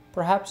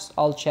 perhaps.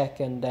 I'll check,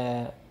 and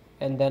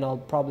then I'll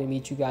probably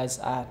meet you guys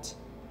at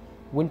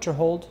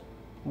Winterhold,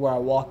 where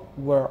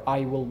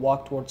I will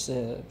walk towards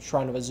the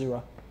Shrine of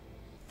Azura.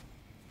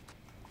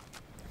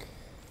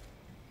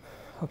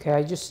 Okay,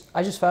 I just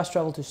fast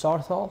traveled to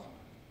Sarthal.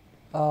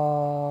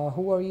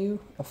 Who are you?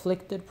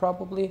 Afflicted,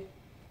 probably.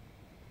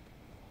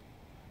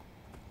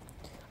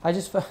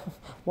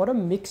 What a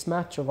mixed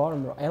match of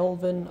armor.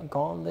 Elven,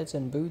 gauntlets,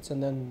 and boots,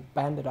 and then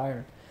banded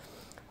iron.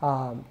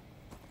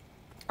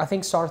 I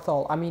think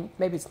Sarthal, I mean,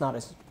 maybe it's not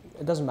as...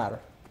 It doesn't matter.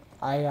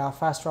 I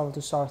fast traveled to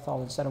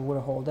Sarthal instead of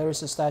Winterhold. There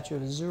is a statue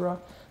of Azura.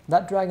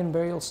 That dragon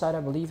burial site, I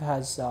believe,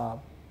 has...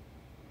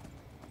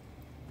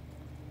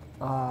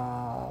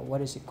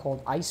 what is it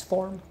called? Ice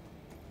form?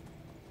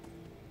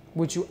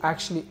 which you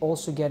actually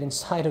also get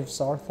inside of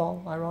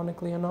Zarthal,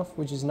 ironically enough,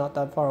 which is not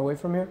that far away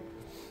from here.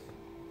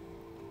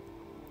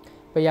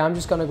 But yeah, I'm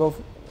just gonna go...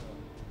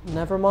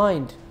 Never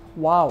mind.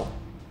 Wow.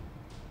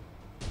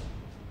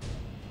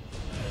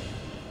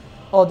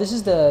 Oh, this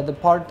is the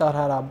part that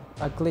had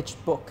a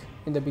glitched book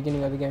in the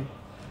beginning of the game.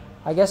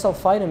 I guess I'll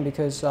fight him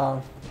because...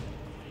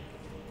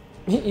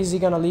 is he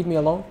gonna leave me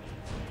alone?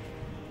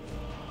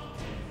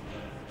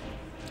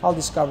 I'll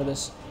discover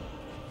this.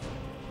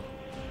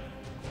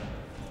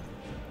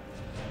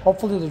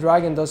 Hopefully the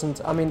dragon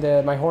doesn't... I mean,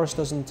 my horse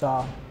doesn't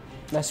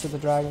mess with the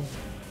dragon.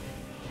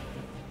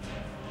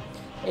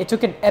 It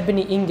took an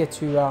ebony ingot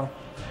to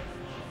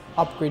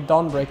upgrade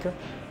Dawnbreaker.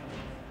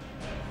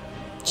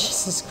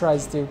 Jesus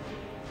Christ, dude.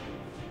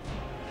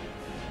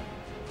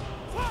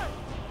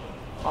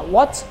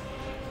 What?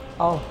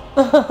 Oh.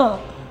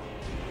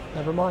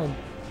 Never mind.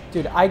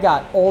 Dude, I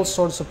got all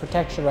sorts of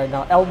protection right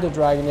now. Elder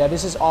Dragon. Yeah,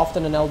 this is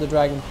often an Elder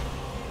Dragon.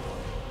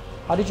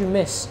 How did you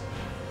miss?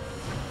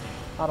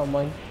 I don't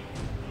mind.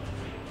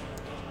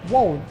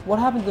 Whoa, what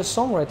happened to the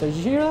song right there? Did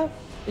you hear that?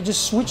 It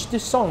just switched the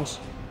songs.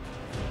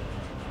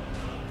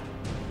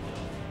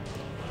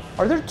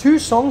 Are there 2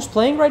 songs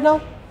playing right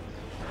now?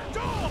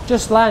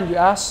 Just land, you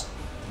ass.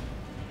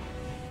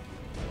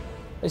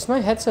 Is my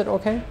headset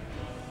okay?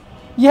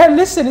 Yeah,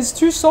 listen, it's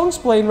 2 songs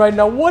playing right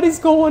now. What is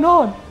going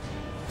on?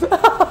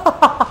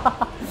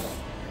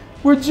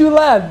 Where'd you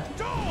land?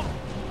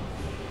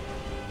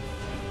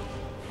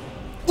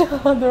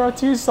 There are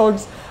 2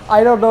 songs.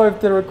 I don't know if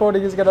the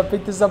recording is gonna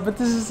pick this up, but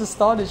this is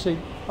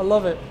astonishing. I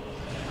love it.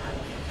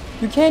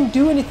 You can't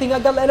do anything. I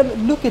got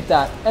look at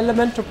that.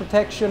 Elemental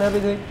protection,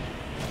 everything.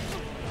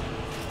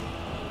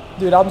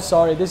 Dude, I'm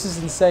sorry. This is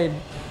insane.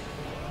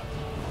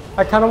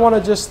 I kind of want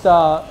to just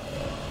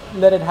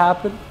let it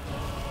happen.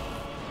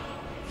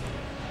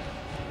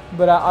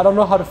 But I don't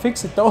know how to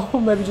fix it though.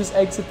 Maybe just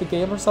exit the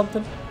game or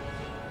something.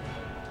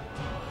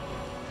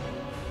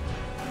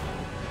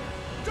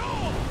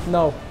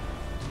 No.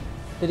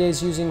 It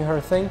is using her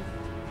thing.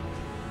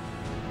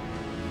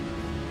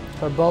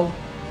 Her bow.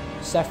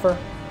 Zephyr.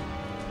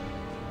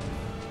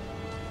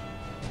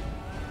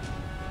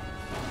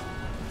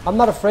 I'm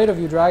not afraid of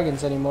you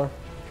dragons anymore.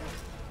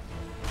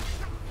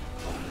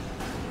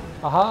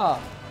 Aha!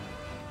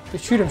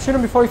 Shoot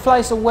him before he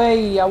flies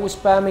away! I was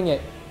spamming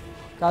it.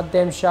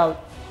 Goddamn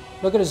shout.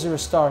 Look at Azura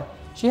star.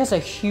 She has a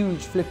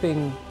huge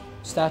flipping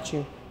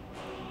statue.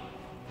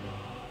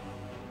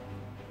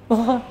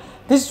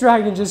 This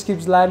dragon just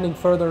keeps landing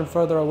further and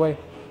further away.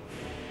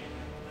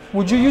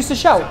 Would you use the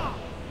shout?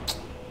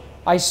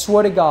 I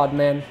swear to God,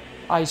 man.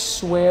 I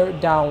swear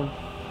down.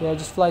 Yeah,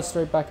 just fly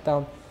straight back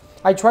down.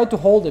 I tried to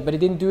hold it, but it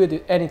didn't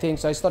do anything,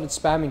 so I started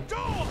spamming.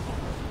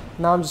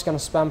 Now I'm just gonna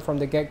spam from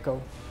the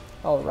get-go.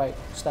 Oh, right.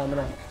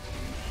 Stamina.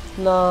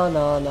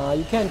 No.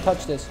 You can't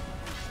touch this.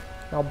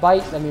 Now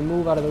bite. Let me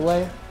move out of the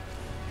way.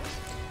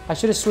 I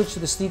should have switched to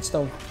the Steed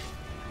Stone.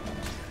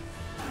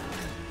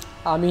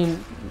 I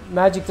mean,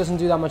 magic doesn't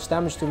do that much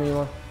damage to me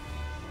anymore.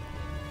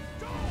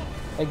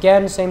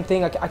 Again, same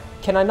thing.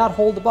 Can I not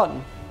hold the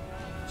button?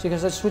 See,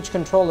 because I switch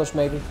controllers,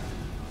 maybe.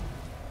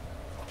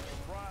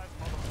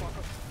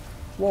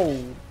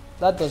 Whoa.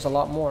 That does a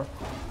lot more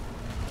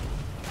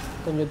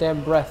than your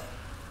damn breath.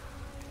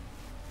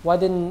 Why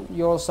didn't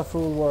your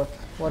Safrul work?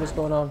 What is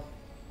going on?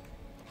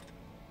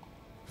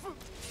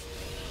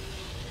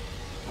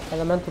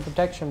 Elemental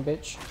protection,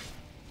 bitch.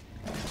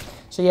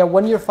 So yeah,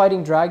 when you're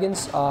fighting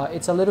dragons,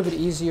 it's a little bit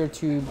easier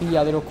to be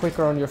a little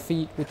quicker on your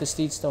feet with the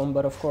Steed Stone,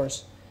 but of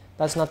course,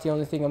 that's not the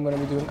only thing I'm going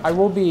to be doing. I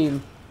will be...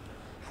 In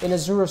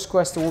Azura's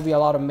quest, there will be a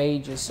lot of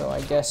mages, so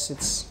I guess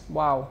it's...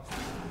 Wow.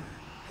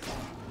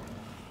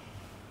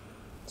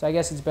 So I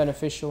guess it's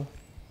beneficial.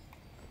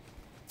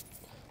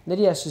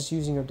 Lydia's just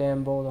using her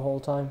damn bow the whole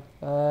time.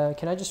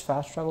 Can I just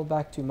fast travel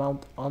back to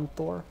Mount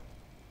Anthor?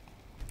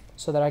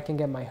 So that I can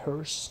get my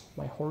horse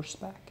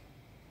back?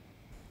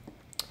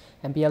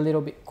 And be a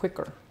little bit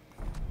quicker.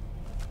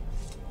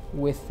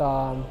 With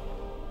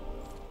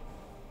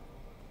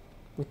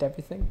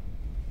everything.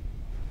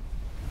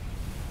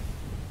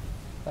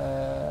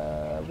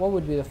 What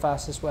would be the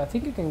fastest way? I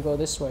think you can go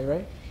this way,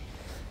 right?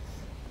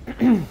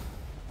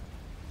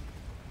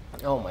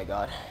 Oh my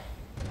god.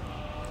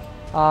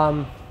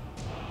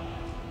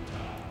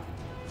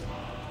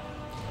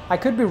 I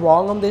could be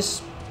wrong on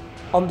this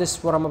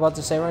what I'm about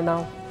to say right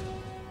now,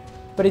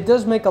 but it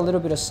does make a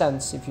little bit of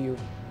sense if you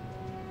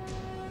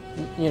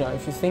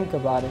think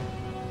about it.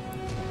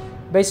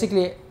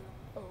 Basically,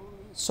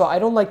 so I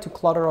don't like to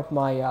clutter up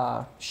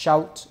my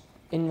shout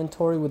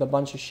inventory with a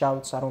bunch of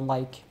shouts. I don't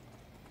like,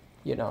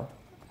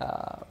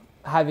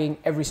 having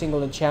every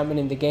single enchantment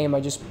in the game.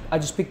 I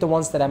just pick the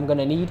ones that I'm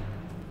gonna need.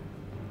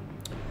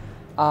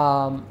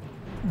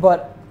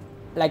 But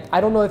like,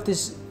 I don't know if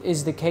this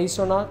is the case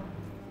or not.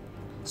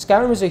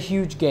 Skyrim is a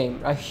huge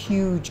game,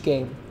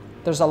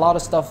 There's a lot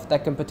of stuff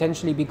that can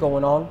potentially be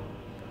going on,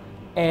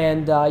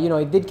 and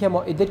it did come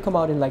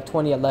out in like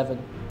 2011.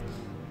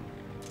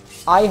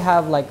 I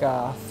have like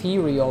a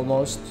theory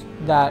almost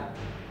that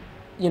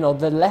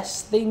the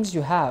less things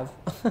you have,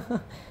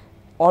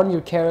 on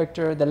your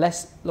character, the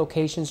less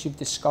locations you've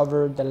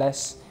discovered, the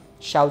less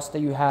shouts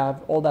that you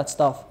have, all that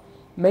stuff.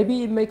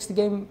 Maybe it makes the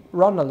game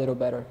run a little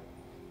better,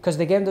 because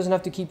the game doesn't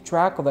have to keep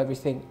track of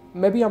everything.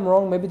 Maybe I'm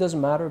wrong, maybe it doesn't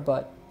matter,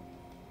 but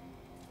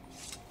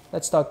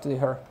let's talk to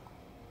her.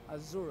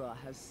 Azura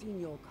has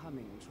seen your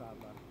coming,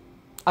 traveler.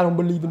 I don't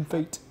believe in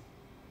fate.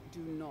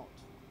 Do not.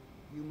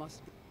 You must.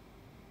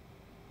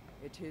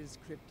 It is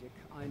cryptic,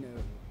 I know,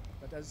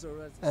 but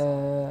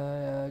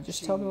Azura's.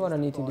 Just tell me what I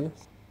need to do.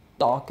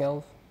 Dark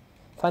Elf.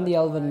 Find the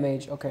Elven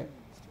Mage. Okay.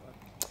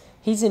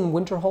 He's in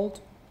Winterhold.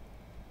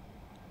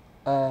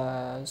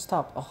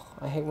 Stop. Oh,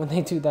 I hate when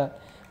they do that.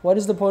 What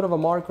is the point of a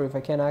marker if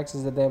I can't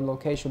access the damn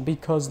location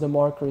because the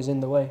marker is in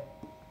the way?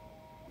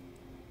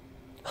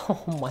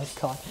 Oh my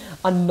god.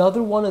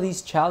 Another one of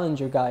these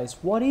challenger guys.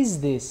 What is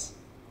this?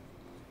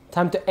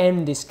 Time to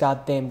end this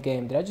goddamn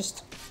game. Did I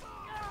just...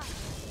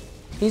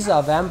 He's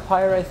a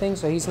vampire, I think,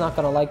 so he's not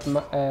gonna like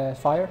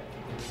fire.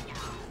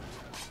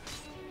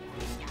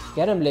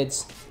 Get him,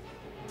 Lids.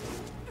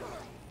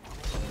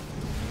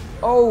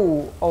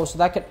 Oh, so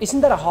that can...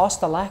 Isn't that a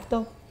hostile act,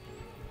 though?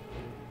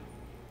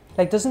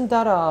 Like, doesn't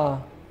that,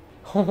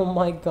 Oh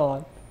my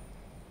god.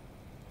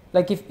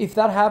 Like, if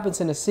that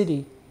happens in a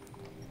city,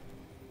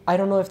 I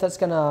don't know if that's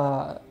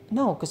gonna...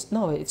 No, because,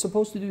 no, it's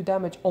supposed to do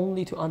damage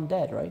only to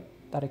undead, right?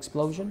 That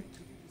explosion.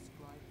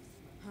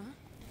 Huh?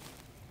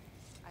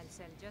 I'll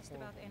sell just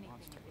about anything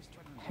at this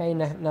point. Hey,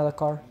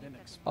 Nalakar.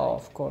 Oh,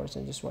 of course,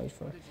 I just wait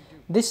for it.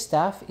 This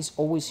staff is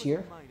always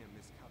here.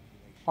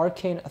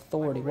 Arcane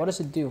Authority. What does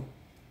it do?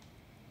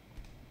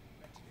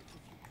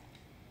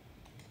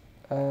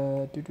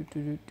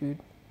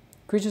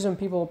 Creatures and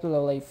people up to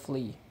level 8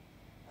 flee.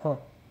 Huh.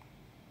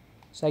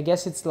 So I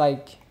guess it's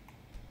like...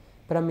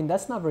 But I mean,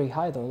 that's not very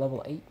high though,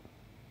 level 8.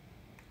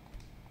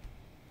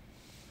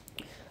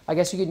 I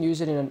guess you can use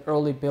it in an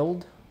early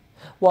build.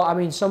 Well, I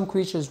mean, some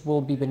creatures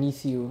will be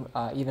beneath you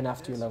even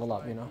after you level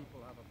up, you know.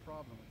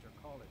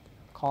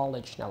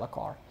 College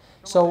Nalakar.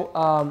 So,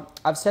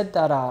 I've said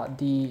that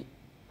the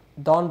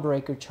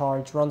Dawnbreaker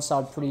charge runs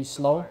out pretty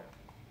slow.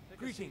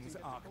 Greetings,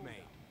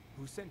 Archmage.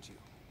 Who sent you?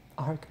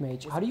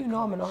 Archmage. How do you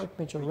know I'm an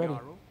Archmage already?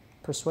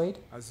 Persuade?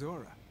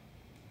 Azura.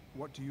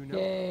 What do you know?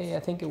 Yay, I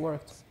think it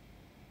worked.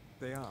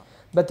 They are.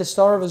 But the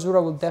Star of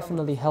Azura will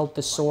definitely help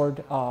the sword,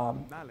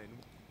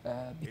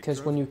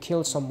 because when you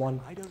kill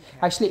someone...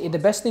 Actually, the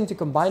best thing to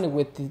combine it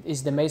with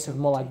is the Mace of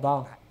Molag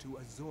Bal.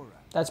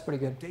 That's pretty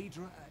good.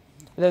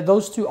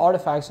 Those two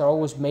artifacts are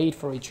always made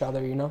for each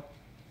other, you know?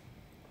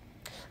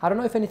 I don't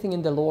know if anything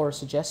in the lore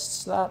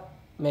suggests that.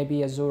 Maybe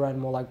Azura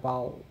and Molag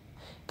Bal.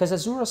 Because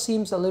Azura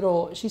seems a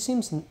little... She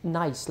seems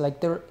nice.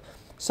 Like,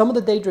 some of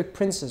the Daedric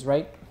princes,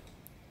 right?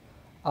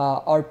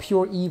 Are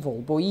pure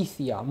evil.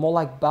 Boethia,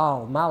 Molag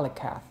Bal,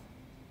 Malakath.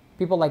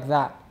 People like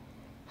that.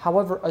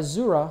 However,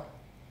 Azura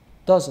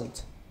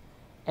doesn't.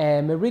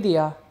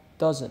 Meridia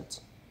doesn't.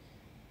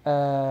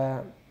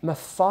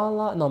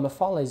 Mephala... No,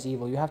 Mephala is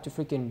evil. You have to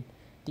freaking...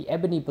 The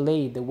Ebony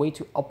Blade, the way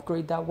to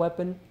upgrade that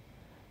weapon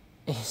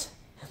is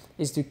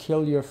to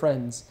kill your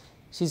friends.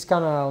 She's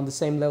kind of on the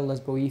same level as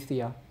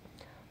Boethia.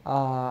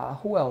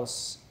 Who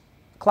else?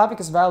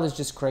 Clavicus Val is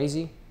just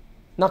crazy.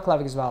 Not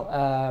Clavicus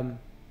Val.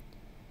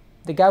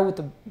 The guy with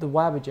the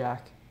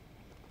Wabbajack.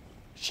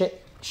 Shea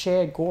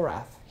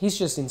Gorath. He's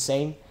just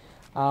insane.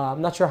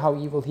 I'm not sure how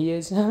evil he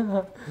is,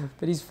 but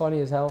he's funny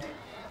as hell.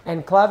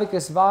 And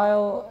Clavicus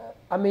Vile,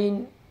 I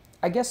mean,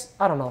 I guess,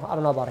 I don't know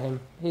about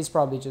him. He's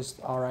probably just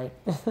alright.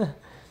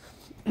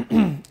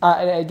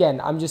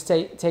 Again, I'm just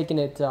taking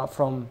it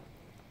from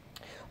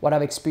what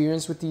I've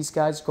experienced with these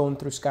guys going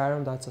through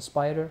Skyrim. That's a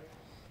spider.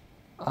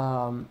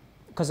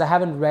 Because I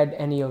haven't read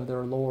any of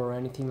their lore or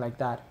anything like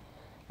that.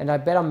 And I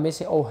bet I'm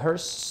missing... Oh,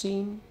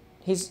 Hersine?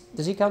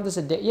 Does he count as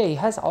a... Yeah, he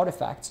has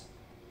artifacts.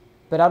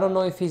 But I don't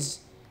know if he's...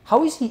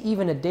 How is he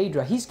even a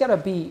Daedra? He's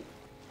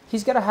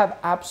gotta have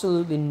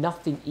absolutely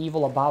nothing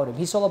evil about him.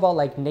 He's all about,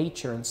 like,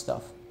 nature and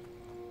stuff.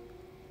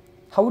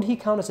 How would he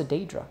count as a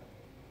Daedra?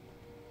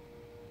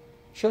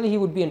 Surely he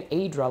would be an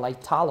Aedra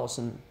like Talos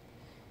and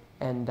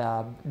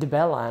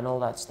Dibella and all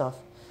that stuff.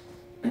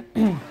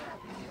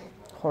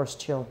 Horse,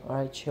 chill.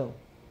 Alright, chill.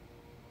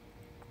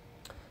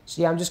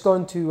 So yeah, I'm just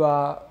going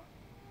to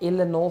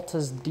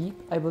Illinolta's Deep,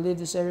 I believe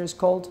this area is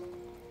called.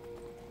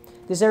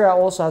 This area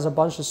also has a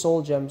bunch of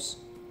soul gems.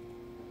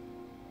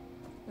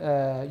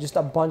 Just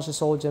a bunch of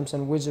soul gems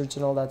and wizards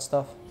and all that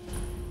stuff.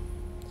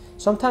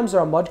 Sometimes there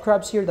are mud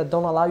crabs here that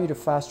don't allow you to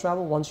fast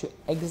travel once you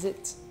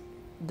exit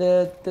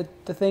the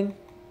thing.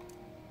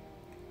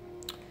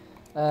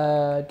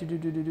 That's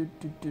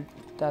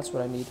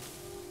what I need.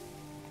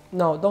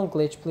 No, don't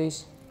glitch,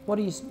 please. What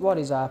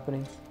is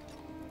happening?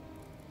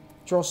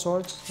 Draw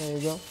swords. There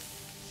you go.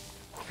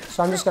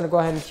 So I'm just gonna go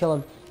ahead and kill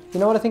him. You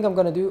know what I think I'm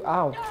gonna do?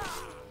 Ow.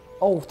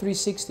 Oh,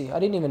 360. I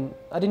didn't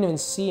even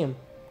see him.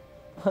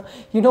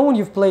 You know when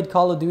you've played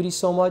Call of Duty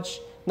so much?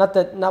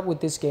 Not with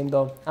this game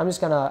though. I'm just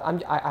gonna...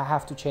 I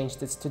have to change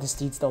this to the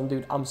Steed Stone,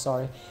 dude. I'm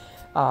sorry.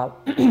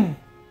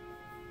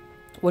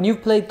 When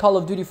you've played Call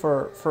of Duty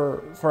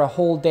for a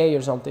whole day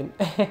or something,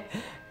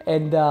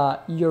 and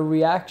your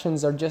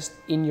reactions are just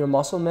in your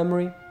muscle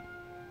memory.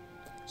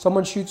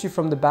 Someone shoots you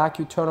from the back,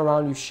 you turn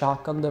around, you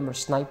shotgun them or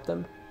snipe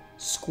them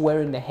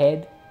square in the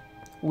head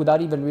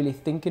without even really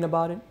thinking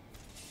about it.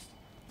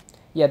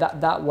 Yeah,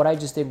 that what I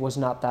just did was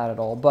not that at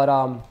all, but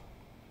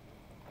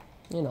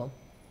you know,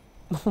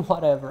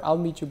 whatever. I'll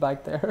meet you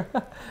back there.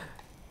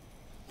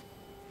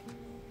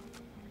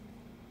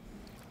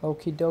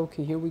 Okie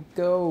dokie, here we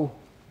go.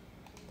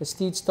 The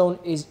Steed Stone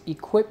is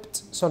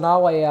equipped, so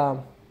now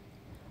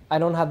I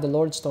don't have the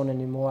Lord Stone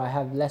anymore. I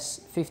have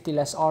 50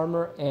 less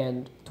armor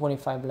and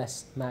 25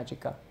 less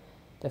magicka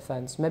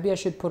defense. Maybe I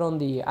should put on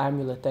the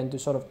amulet then to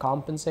sort of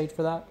compensate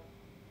for that.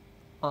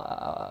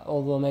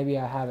 Although maybe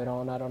I have it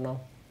on, I don't know.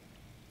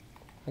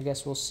 I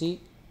guess we'll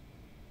see.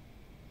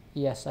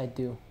 Yes, I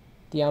do.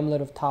 The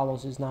Amulet of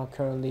Talos is now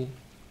currently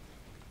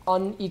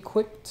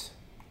unequipped.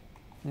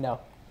 No.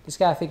 This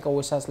guy I think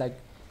always has like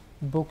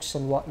books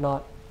and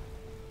whatnot.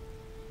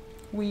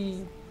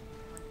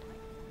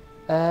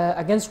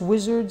 Against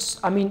wizards,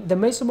 I mean, the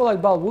Mace of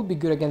Ball would be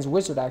good against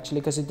wizard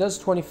actually, because it does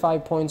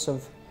 25 points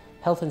of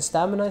health and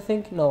stamina, I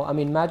think. No, I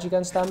mean magic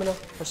and stamina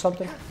or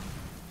something.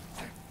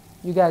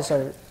 You guys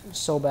are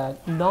so bad.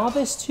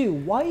 Novice too.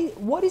 Why?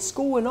 What is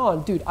going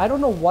on? Dude, I don't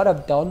know what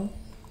I've done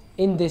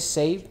in this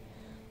save.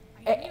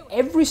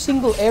 Every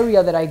single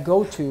area that I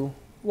go to,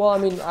 well, I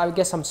mean, I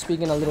guess I'm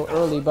speaking a little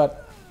early,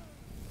 but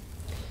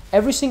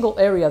every single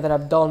area that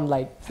I've done,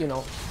 like, you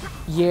know,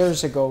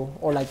 years ago,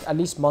 or like at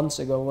least months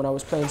ago when I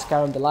was playing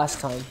Skyrim the last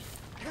time,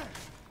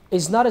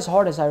 is not as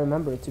hard as I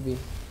remember it to be.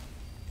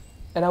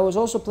 And I was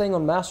also playing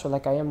on Master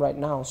like I am right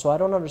now, so I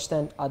don't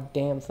understand a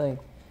damn thing.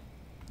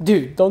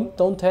 Dude,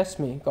 don't test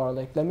me,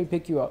 Garlic. Let me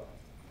pick you up.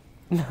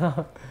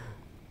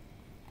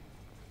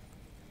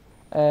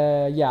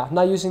 Yeah,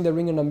 not using the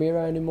Ring of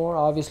Namira anymore.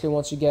 Obviously,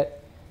 once you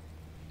get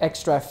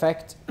extra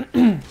effect.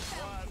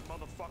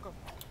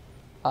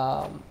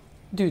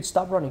 Dude,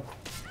 stop running.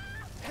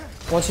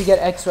 Once you get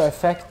extra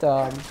effect,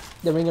 the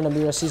Ring of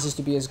Namira ceases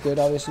to be as good,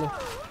 obviously.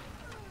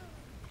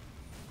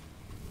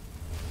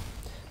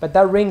 But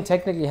that ring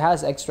technically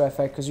has extra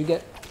effect because you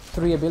get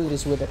 3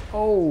 abilities with it.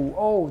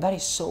 Oh, that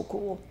is so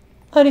cool.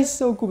 That is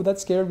so cool. That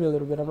scared me a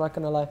little bit, I'm not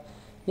gonna lie.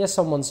 Yes,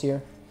 someone's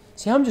here.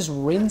 See, I'm just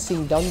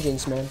rinsing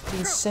dungeons, man.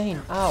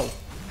 Insane. Ow.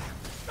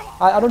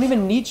 I don't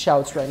even need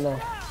shouts right now.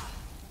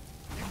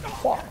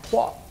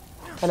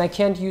 And I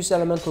can't use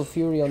Elemental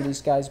Fury on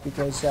these guys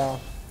because...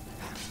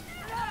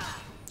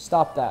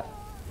 stop that.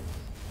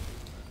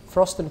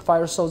 Frost and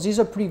Fire Salts. These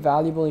are pretty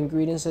valuable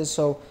ingredients,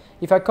 so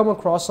if I come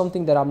across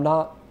something that I'm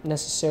not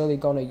necessarily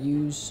gonna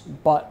use,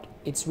 but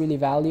it's really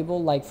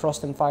valuable, like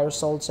Frost and Fire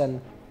Salts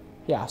and...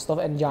 yeah, stuff,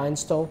 and Giant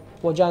Stone.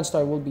 Well, Giant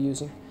Stone I will be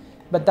using.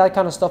 But that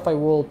kind of stuff I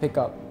will pick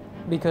up.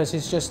 Because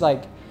it's just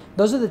like...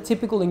 those are the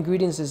typical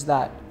ingredients is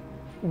that...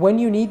 when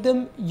you need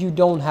them, you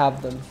don't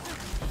have them.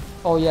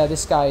 Oh yeah,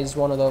 this guy is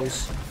one of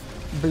those...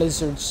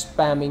 blizzard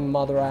spamming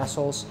mother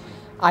assholes.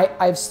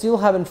 I still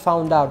haven't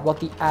found out what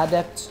the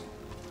Adept...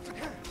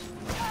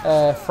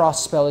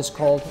 Frost spell is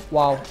called.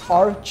 Wow.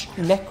 Arch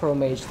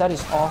Necromage. That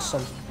is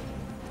awesome.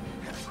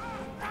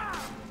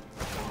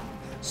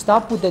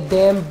 Stop with the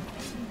damn...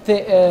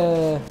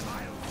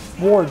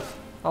 ward.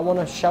 I want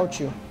to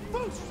shout you.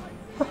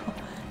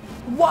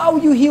 Wow,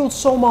 you healed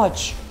so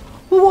much.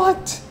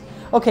 What?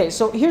 Okay,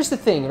 so here's the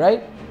thing,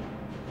 right?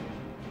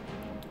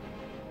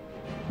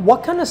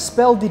 What kind of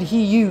spell did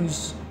he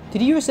use?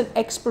 Did he use an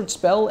expert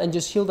spell and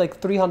just heal like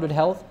 300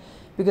 health?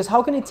 Because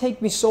how can it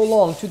take me so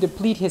long to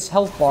deplete his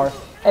health bar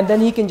and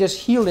then he can just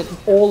heal it,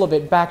 all of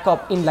it, back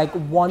up in like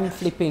one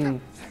flipping,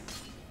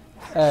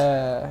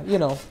 you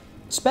know,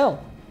 spell?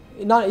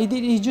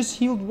 He just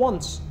healed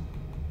once.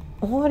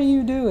 What are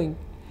you doing?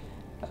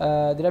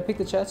 Did I pick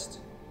the chest?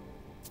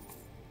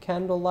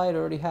 Candlelight, I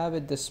already have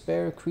it.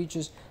 Despair,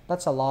 creatures.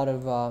 That's a lot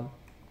of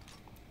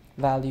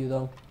value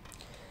though.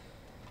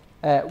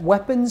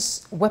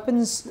 Weapons,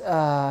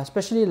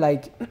 especially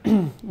like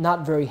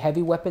not very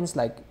heavy weapons,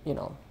 like, you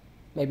know,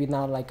 maybe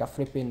not like a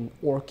flipping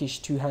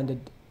orcish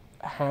two-handed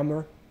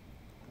hammer.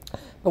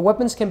 But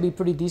weapons can be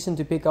pretty decent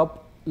to pick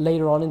up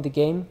later on in the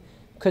game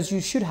because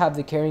you should have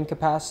the carrying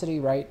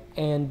capacity, right?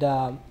 And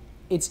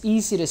it's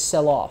easy to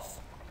sell off.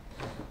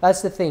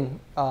 That's the thing.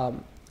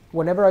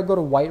 Whenever I go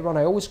to Whiterun,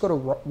 I always go to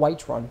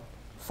Whiterun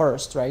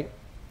first, right?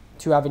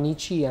 To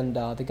Avenici and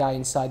the guy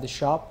inside the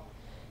shop.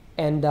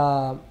 And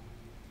I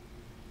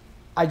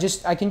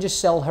can just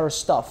sell her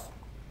stuff.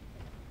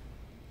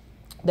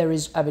 There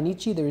is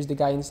Avenici, there is the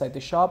guy inside the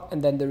shop,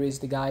 and then there is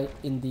the guy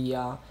in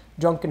the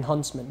Drunken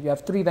Huntsman. You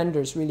have 3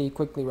 vendors really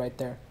quickly right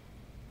there.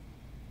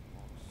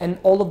 And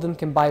all of them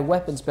can buy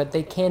weapons, but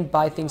they can't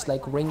buy things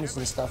like rings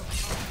and stuff.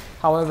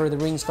 However, the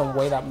rings don't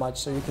weigh that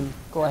much, so you can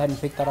go ahead and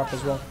pick that up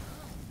as well.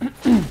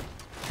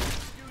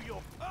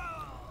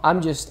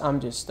 I'm just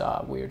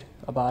weird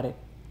about it.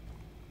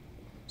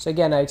 So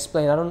again, I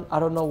explained, I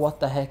don't know what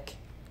the heck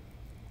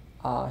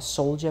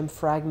soul gem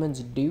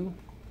fragments do.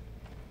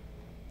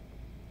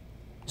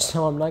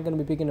 So I'm not gonna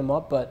be picking them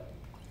up, but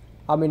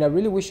I mean, I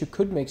really wish you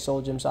could make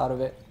soul gems out of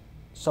it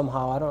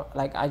somehow. I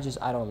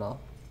don't know.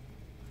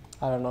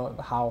 I don't know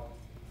how.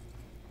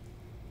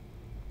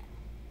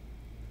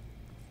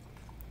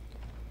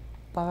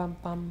 Bam,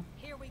 bam.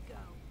 Here we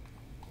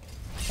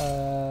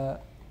go.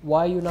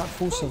 Why are you not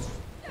fusing?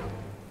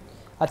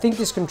 I think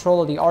this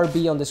controller, the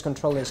RB on this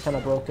controller is kind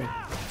of broken.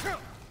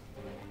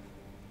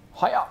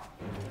 Hiya!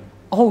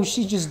 Oh,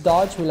 she just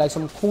dodged me like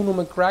some Conor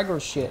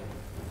McGregor shit.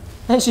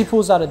 And she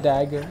pulls out a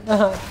dagger.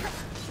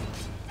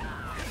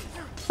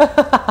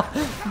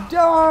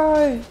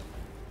 Die!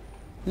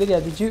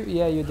 Lydia, did you?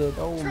 Yeah, you did.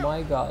 Oh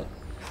my god.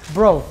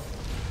 Bro,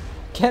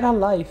 get a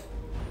life.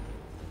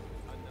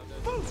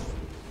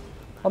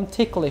 I'm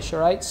ticklish,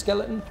 alright,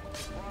 skeleton?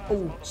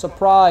 Oh,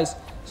 surprise.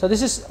 So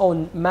this is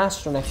on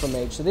Master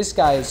Necromage. So this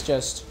guy is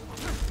just...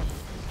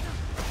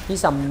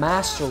 He's a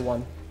master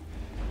one.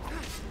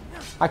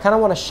 I kind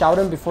of want to shout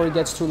him before he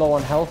gets too low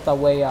on health. That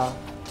way,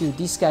 dude,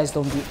 these guys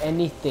don't do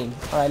anything.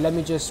 Alright, let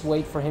me just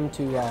wait for him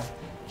to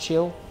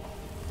chill.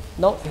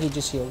 Nope, he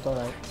just healed,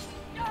 alright.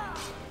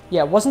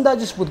 Yeah, wasn't that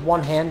just with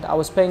one hand? I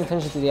was paying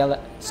attention to the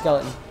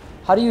skeleton.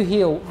 How do you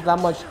heal that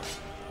much?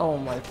 Oh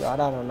my god,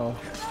 I don't know.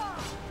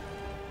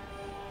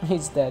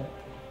 He's dead.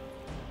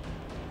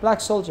 Black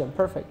Soul Gem,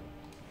 perfect.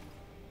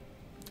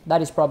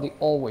 That is probably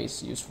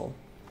always useful.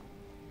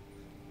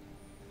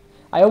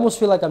 I almost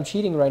feel like I'm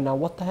cheating right now.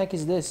 What the heck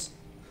is this?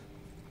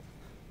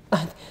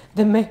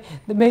 The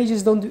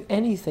mages don't do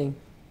anything.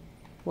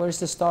 Where's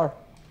the star?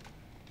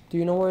 Do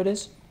you know where it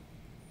is?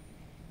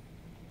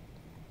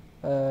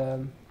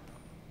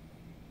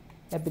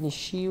 Ebony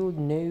Shield,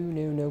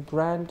 no.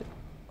 Grand.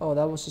 Oh,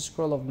 that was the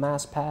scroll of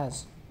Mass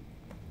Pass.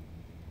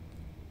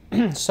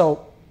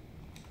 So,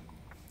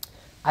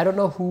 I don't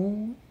know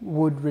who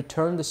would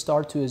return the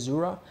star to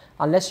Azura,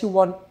 unless you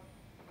want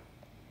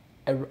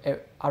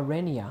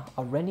Arania.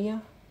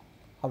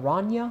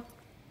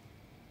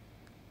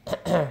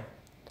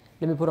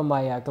 Let me put on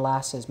my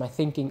glasses, my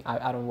thinking.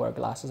 I don't wear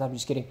glasses, I'm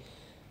just kidding.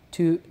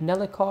 To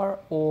Nelikar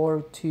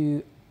or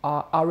to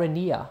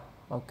Arania.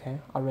 Okay,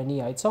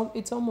 Arania. It's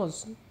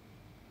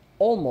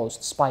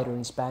almost spider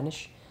in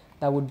Spanish.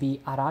 That would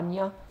be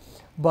Araña.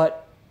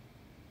 But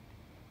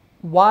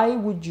why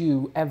would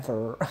you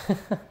ever,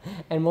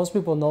 and most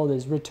people know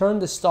this, return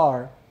the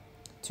star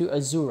to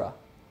Azura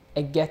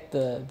and get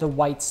the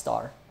white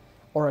star,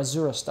 or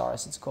Azura star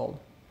as it's called?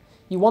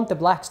 You want the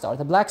black star.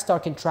 The black star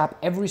can trap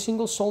every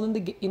single soul in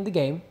the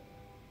game,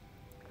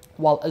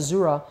 while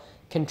Azura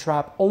can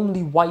trap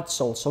only white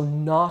souls, so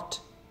not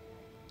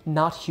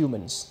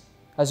humans.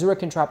 Azura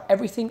can trap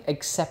everything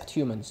except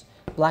humans.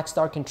 Black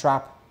star can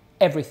trap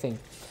everything.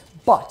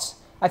 But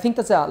I think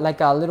that's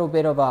like a little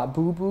bit of a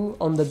boo-boo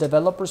on the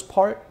developer's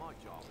part.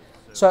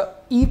 So,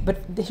 but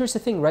here's the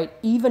thing, right?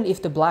 Even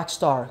if the black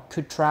star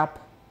could trap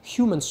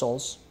human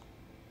souls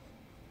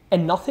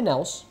and nothing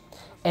else,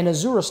 and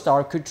Azura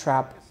star could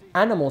trap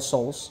animal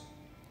souls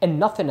and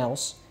nothing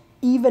else,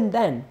 even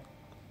then,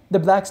 the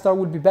black star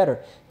would be better,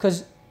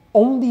 because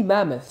only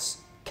mammoths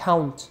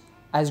count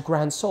as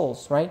grand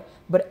souls, right?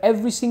 But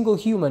every single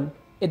human,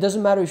 it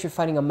doesn't matter if you're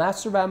fighting a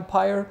master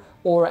vampire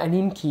or an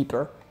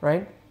innkeeper,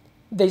 right?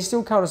 They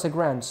still count as a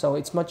grand, so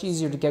it's much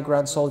easier to get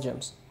grand soul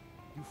gems.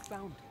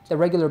 The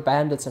regular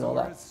bandits and all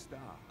that.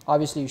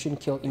 Obviously, you shouldn't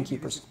kill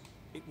innkeepers.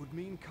 It would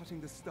mean cutting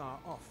the star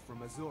off from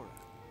Azura.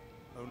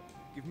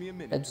 Give me a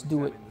minute. Let's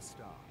do it. The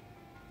star.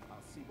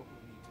 I'll see what we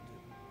need to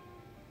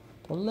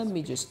do. Don't let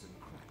me just...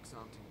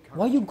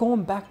 Why are you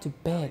going back to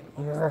bed?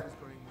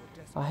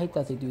 I hate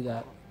that they do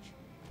that.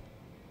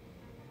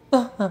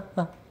 Put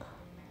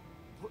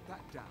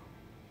that down.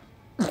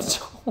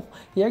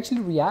 He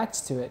actually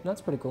reacts to it.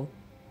 That's pretty cool.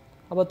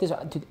 How about this?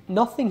 Dude,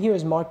 nothing here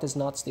is marked as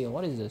not steal.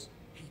 What is this?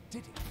 He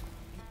did it.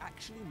 He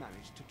actually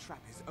managed to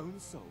trap his own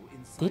soul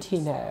inside. Did he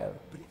the star, now?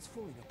 But it's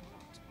falling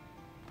apart.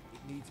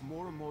 It needs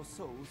more and more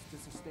souls to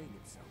sustain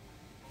itself.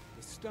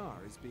 The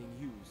star is being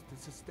used to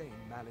sustain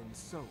Malin's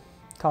soul.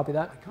 Copy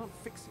that. I can't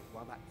fix it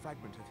while that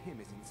fragment of him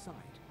is inside.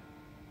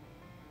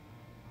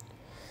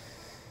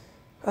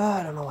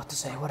 I don't know what to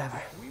say. Whatever.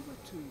 If we were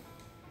to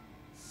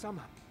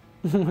somehow...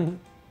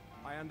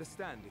 I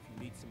understand if you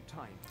need some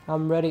time.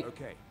 I'm ready.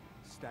 Okay,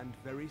 stand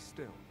very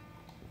still.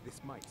 This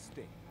might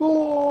sting.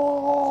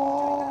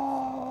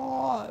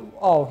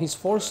 Oh, he's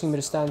forcing me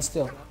to stand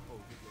still. Over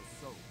your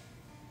soul.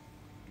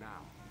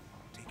 Now,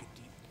 take a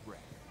deep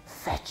breath.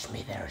 Fetch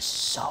me their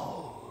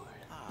soul.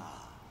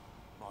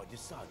 My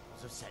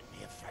disciples have sent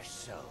me a fresh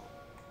soul.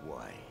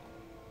 Why?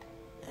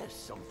 There's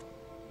something.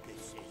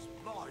 This is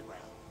my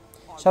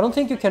realm. So I don't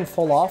think you can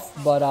fall off,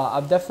 but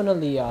I've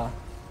definitely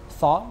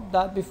thought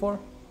that before.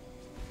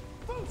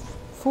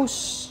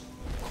 Foos.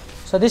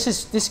 So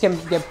this can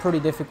get pretty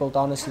difficult,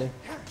 honestly.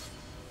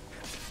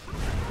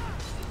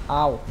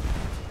 Ow.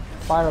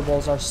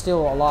 Fireballs are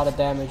still a lot of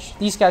damage.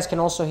 These guys can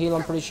also heal,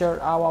 I'm pretty sure.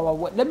 Ow, ow, ow.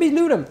 Wait, let me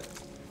loot him.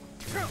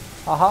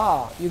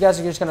 Aha. You guys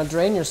are just gonna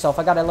drain yourself.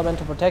 I got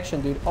elemental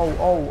protection, dude.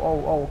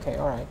 Oh, okay,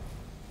 alright.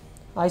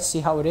 I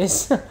see how it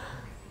is.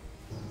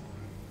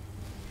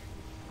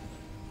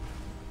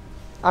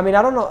 I mean,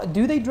 I don't know.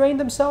 Do they drain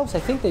themselves? I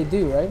think they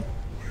do, right?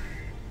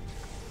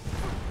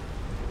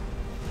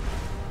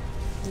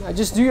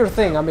 Just do your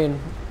thing. I mean,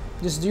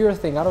 Just do your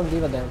thing. I don't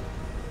give a damn.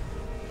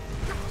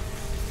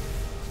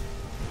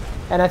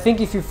 And I think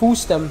if you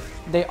foost them,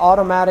 they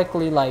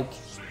automatically like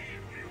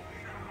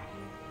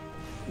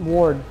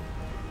ward.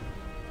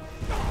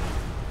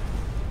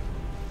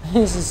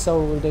 This is so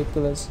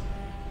ridiculous.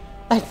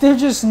 Like they're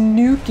just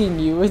nuking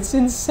you. It's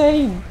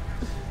insane.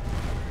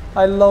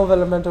 I love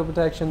elemental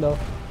protection though.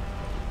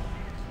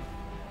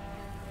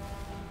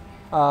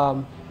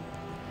 Alright,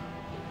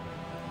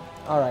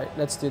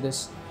 let's do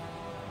this.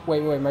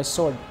 Wait, my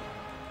sword.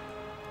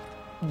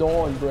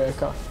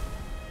 Dawnbreaker.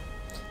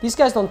 These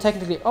guys don't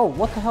technically... Oh,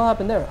 what the hell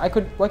happened there?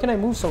 Why can I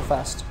move so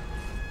fast?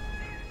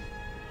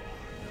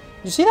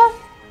 You see that?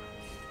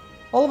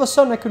 All of a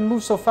sudden I could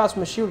move so fast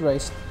with my shield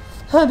raised.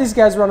 These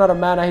guys run out of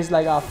mana. He's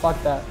like, ah, oh,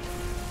 fuck that.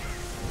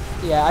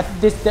 Yeah,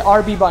 the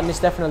RB button is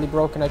definitely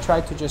broken. I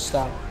tried to just...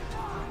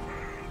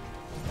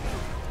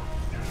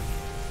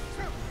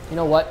 You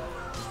know what?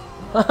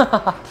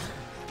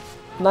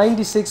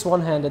 96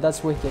 one-handed.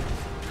 That's wicked.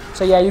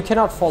 So yeah, you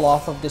cannot fall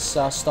off of this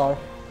star.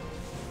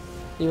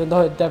 Even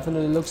though it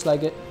definitely looks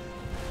like it.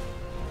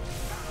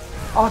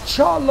 A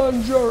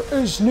challenger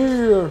is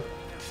near!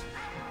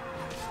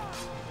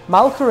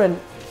 Malkoran.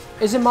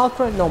 Is it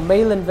Malkoran? No,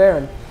 Malin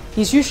Varen.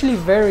 He's usually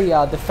very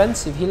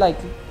defensive. He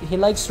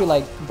likes to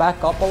like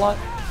back up a lot.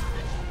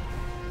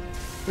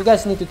 You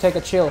guys need to take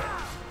a chill.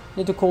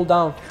 Need to cool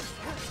down.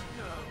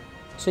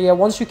 So yeah,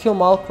 once you kill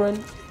Malkoran,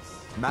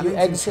 you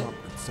exit.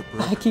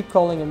 I keep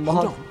calling him Mal.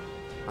 Hold on.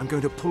 I'm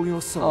going to pull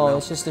your soul. Oh, out.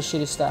 it's just a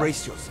shitty stat.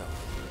 Brace yourself.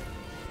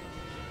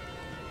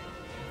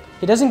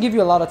 He doesn't give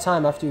you a lot of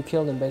time after you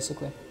kill him,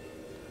 basically.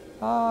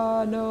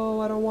 Ah,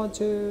 no, I don't want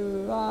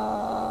to.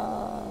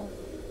 Ah.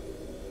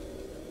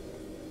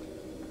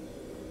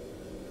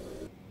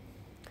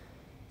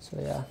 So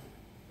yeah.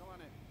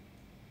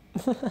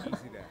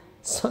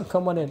 So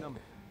come on in.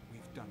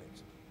 We've done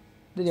it.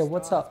 Lydia,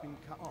 what's up?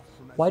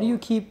 Why do you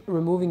keep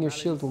removing your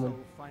shield, woman?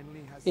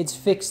 It's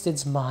fixed,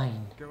 it's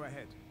mine. Go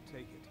ahead,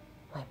 take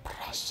it. My Azura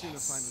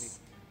precious. finally.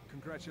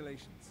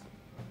 Congratulations.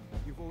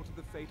 You've altered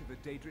the fate of a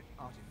Daedric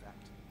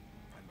artifact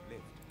and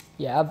lived.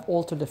 Yeah, I've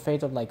altered the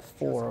fate of like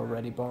 4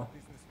 already, bro.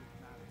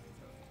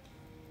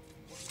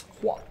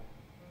 What?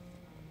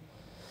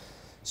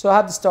 So I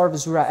have the Star of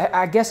Azura.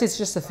 I guess it's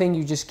just a thing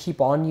you just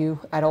keep on you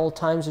at all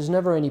times. There's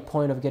never any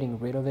point of getting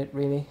rid of it,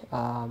 really.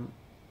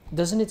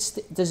 Does it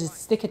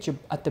stick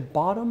at the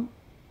bottom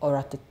or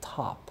at the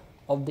top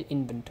of the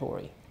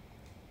inventory?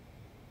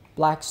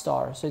 Black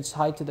star, so it's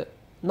high to the...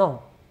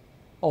 No.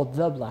 Oh,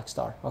 the black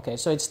star. Okay,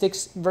 so it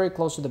sticks very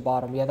close to the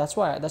bottom. Yeah, that's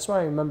why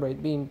I remember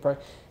it being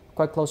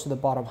quite close to the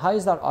bottom. How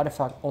is that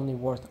artifact only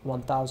worth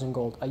 1,000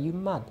 gold? Are you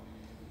mad?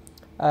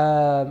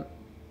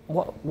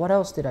 What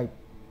else did I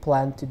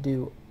plan to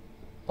do?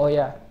 Oh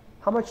yeah,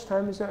 how much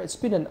time is there? It's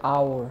been an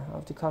hour. I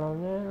have to cut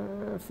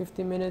on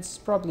 50 minutes,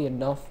 probably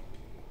enough.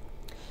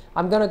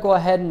 I'm gonna go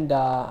ahead and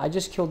I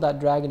just killed that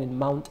dragon in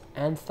Mount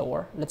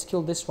Anthor. Let's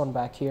kill this one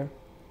back here.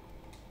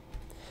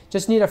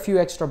 Just need a few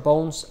extra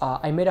bones.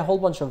 I made a whole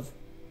bunch of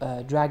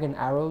dragon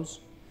arrows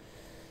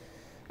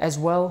as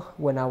well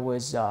when I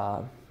was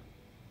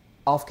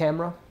off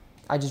camera.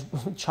 I just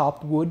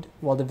chopped wood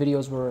while the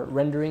videos were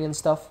rendering and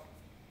stuff.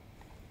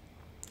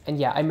 And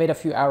yeah, I made a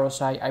few arrows,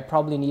 so I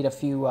probably need a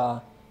few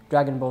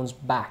dragon bones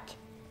back.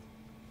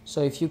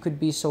 So if you could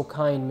be so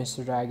kind,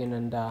 Mr. Dragon,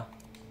 and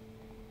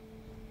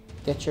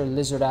get your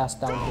lizard ass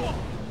down here.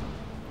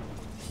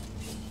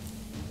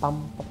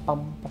 Bum,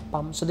 bum, bum,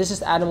 bum. So this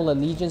is Animal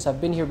Allegiance. I've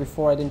been here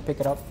before, I didn't pick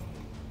it up.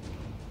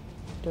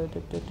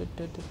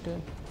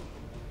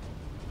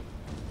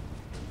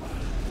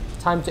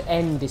 Time to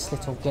end this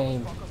little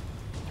game.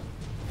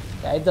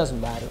 Yeah, it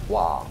doesn't matter.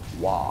 Wah,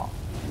 wah,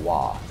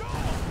 wah.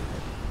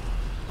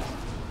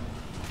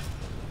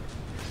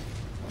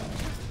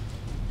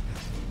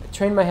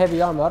 Train my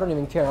heavy armor, I don't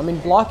even care. I mean,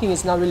 blocking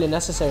is not really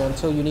necessary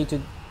until you need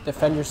to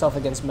defend yourself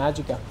against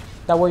magicka.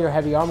 That way your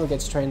heavy armor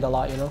gets trained a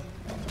lot, you know?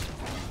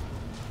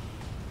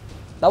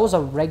 That was a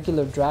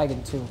regular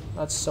dragon too.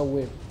 That's so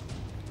weird.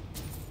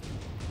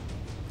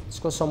 Let's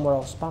go somewhere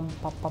else. Bum,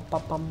 bum, bum,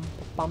 bum, bum,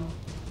 bum.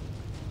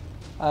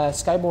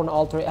 Skyborn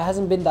Altar. It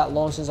hasn't been that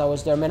long since I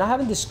was there. Man, I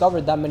haven't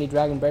discovered that many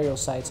dragon burial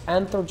sites.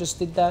 Anthor just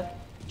did that.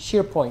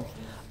 Sheer Point.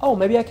 Oh,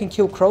 maybe I can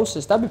kill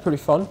Croesus. That'd be pretty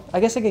fun. I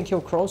guess I can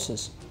kill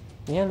Croesus.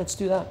 Yeah, let's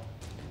do that.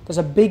 There's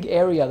a big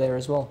area there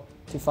as well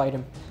to fight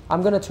him.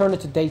 I'm gonna turn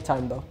it to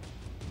daytime though.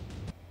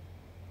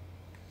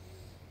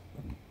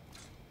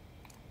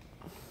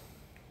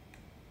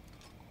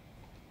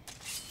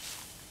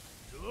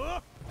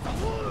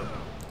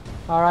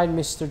 Alright,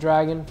 Mr.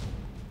 Dragon.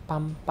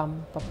 Bum,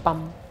 bum, bum,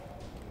 bum.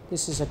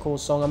 This is a cool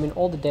song. I mean,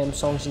 all the damn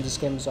songs in this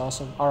game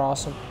are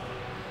awesome.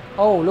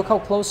 Oh, look how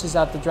close he's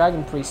at the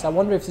Dragon Priest. I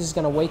wonder if this is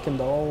gonna wake him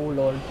though. Oh,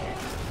 Lord.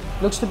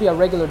 Looks to be a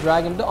regular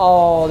dragon.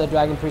 Oh, the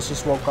Dragon Priest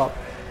just woke up.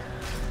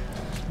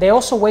 They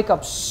also wake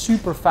up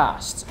super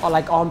fast. Or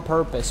like on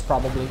purpose,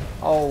 probably.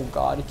 Oh,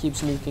 God. It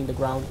keeps nuking the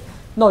ground.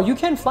 No, you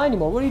can't fly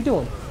anymore. What are you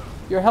doing?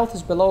 Your health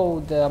is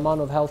below the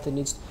amount of health it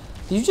needs.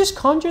 Did you just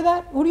conjure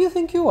that? Who do you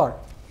think you are?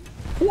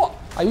 What?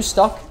 Are you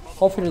stuck?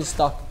 Hopefully it's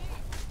stuck.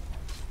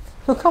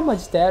 Look how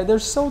much they're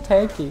so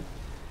tanky.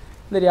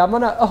 Lydia, I'm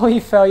gonna... Oh, he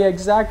fell. Yeah,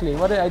 exactly.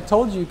 What I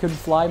told you couldn't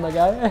fly, my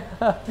guy.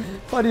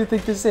 What do you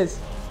think this is?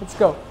 Let's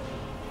go.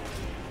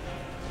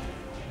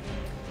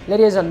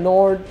 Lydia's a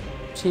Nord.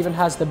 She even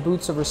has the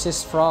boots of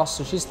resist frost,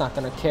 so she's not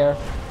gonna care.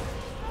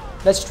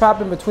 Let's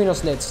trap in between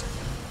us, Lids.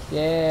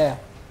 Yeah.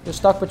 You're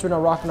stuck between a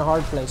rock and a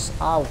hard place.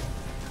 Ow.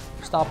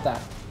 Stop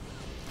that.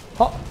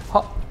 Hop,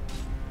 hop.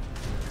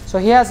 So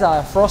he has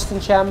a frost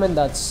enchantment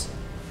that's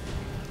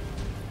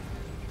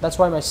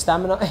why my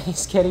stamina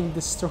is getting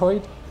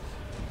destroyed.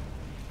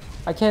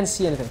 I can't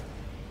see anything.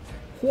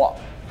 What?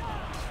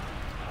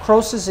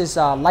 Croesus is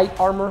a light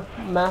armor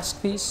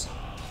mask piece.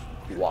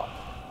 What?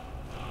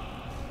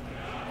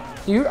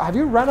 Have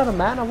you run out of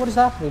mana? What is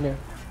happening here?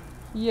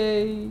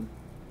 Yay.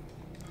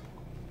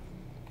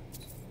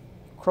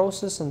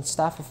 Croesus and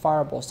Staff of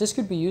Fireballs. This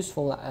could be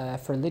useful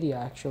for Lydia,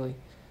 actually.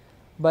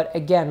 But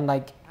again,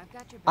 like,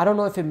 I don't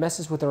know if it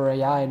messes with her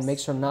AI and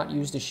makes her not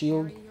use the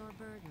shield.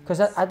 Because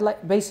I'd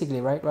like,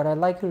 basically, right, what I'd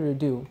like her to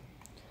do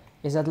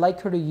is I'd like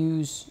her to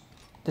use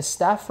the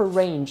staff for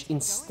range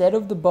instead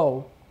of the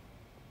bow,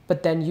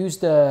 but then use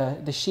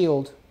the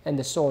shield and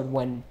the sword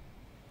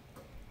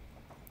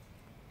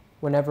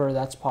whenever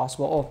that's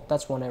possible. Oh,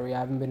 that's one area I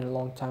haven't been in a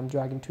long time.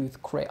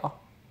 Dragontooth Crea.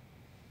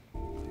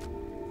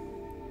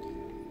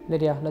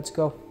 Lydia, let's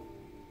go.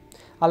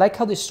 I like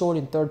how this sword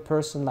in third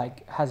person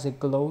like has a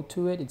glow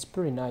to it. It's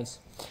pretty nice,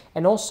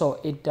 and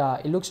also it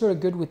looks very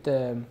good with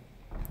the.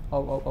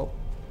 Oh!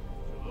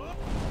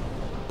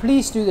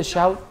 Please do the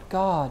shout,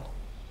 God.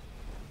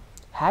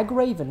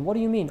 Hagraven, what do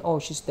you mean? Oh,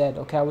 she's dead.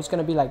 Okay, I was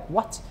gonna be like,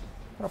 what?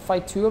 I'm gonna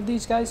fight two of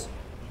these guys.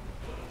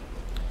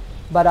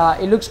 But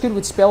it looks good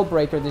with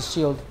Spellbreaker. This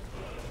shield.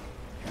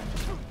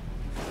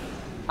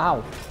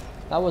 Ow,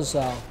 that was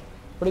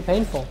pretty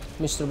painful,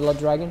 Mr. Blood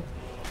Dragon.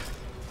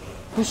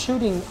 Who's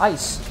shooting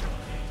ice?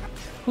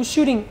 Who's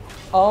shooting?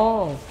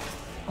 Oh,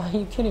 are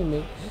you kidding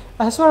me?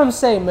 That's what I'm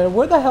saying, man.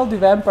 Where the hell do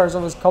vampires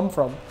always come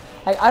from?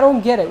 I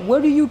don't get it. Where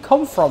do you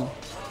come from?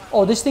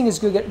 Oh, this thing is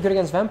good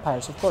against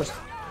vampires, of course.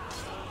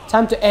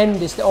 Time to end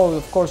this. Oh,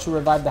 of course you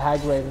revived the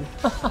Hagraven.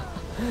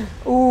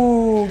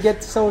 Ooh,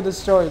 get so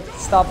destroyed.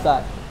 Stop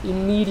that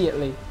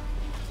immediately.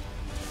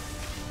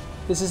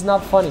 This is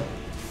not funny.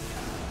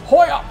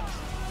 Hoya!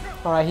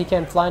 Alright, he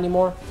can't fly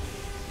anymore.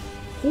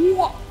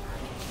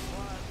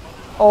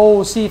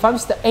 Oh, see, if I'm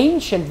the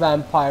ancient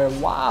vampire,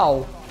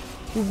 wow.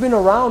 You've been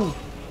around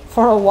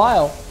for a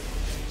while.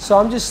 So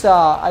I'm just,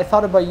 I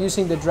thought about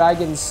using the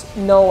dragons.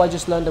 No, I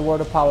just learned the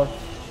word of power.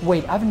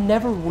 Wait, I've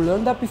never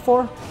learned that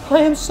before? I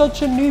am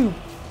such a noob.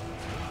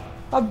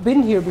 I've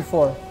been here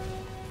before.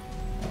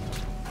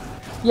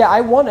 Yeah,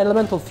 I want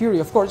Elemental Fury,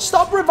 of course.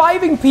 Stop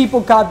reviving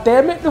people,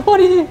 goddammit! What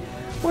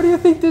do you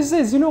think this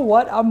is? You know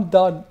what? I'm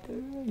done.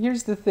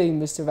 Here's the thing,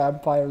 Mr.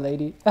 Vampire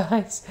Lady.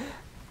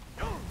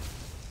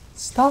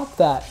 Stop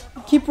that.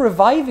 Keep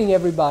reviving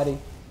everybody.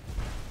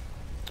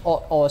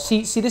 Oh,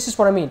 see, this is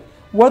what I mean.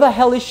 Where the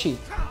hell is she?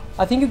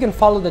 I think you can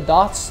follow the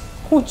dots.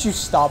 Would you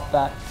stop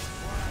that?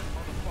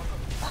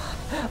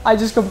 I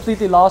just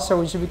completely lost her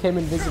when she became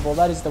invisible.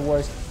 That is the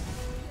worst.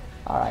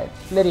 Alright,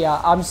 Lydia,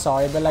 I'm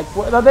sorry, but like,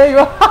 there you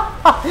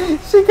go.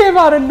 She came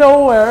out of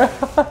nowhere.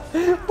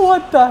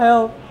 What the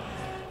hell?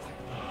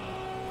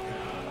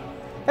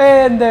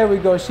 And there we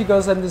go. She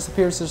goes and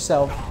disappears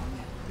herself.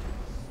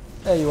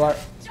 There you are.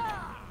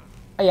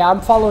 Yeah,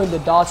 I'm following the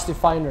dots to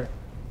find her.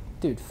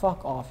 Dude,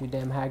 fuck off, you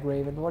damn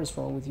Hagraven. What is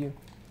wrong with you?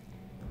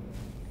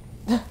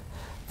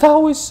 That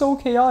was so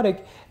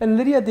chaotic. And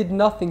Lydia did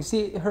nothing.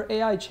 See, her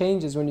AI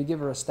changes when you give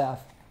her a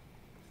staff.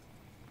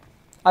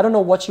 I don't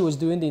know what she was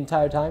doing the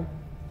entire time.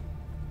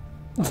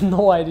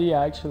 No idea,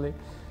 actually.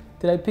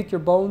 Did I pick your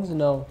bones?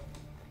 No.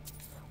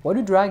 Why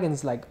do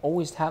dragons, like,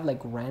 always have, like,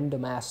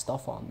 random-ass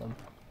stuff on them?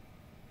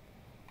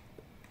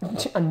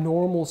 A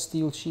normal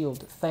steel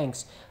shield.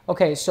 Thanks.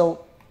 Okay,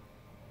 so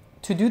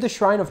to do the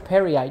Shrine of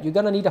Periite, you're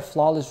gonna need a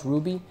flawless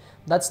ruby.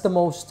 That's the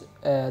most,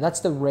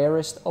 that's the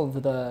rarest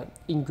of the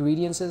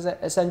ingredients,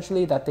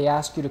 essentially, that they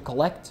ask you to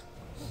collect.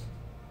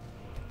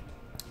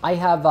 I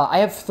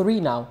have 3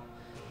 now,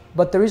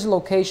 but there is a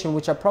location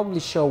which I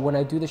probably show when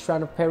I do the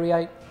Shrine of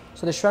Periite.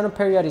 So the Shrine of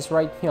Periite is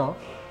right here.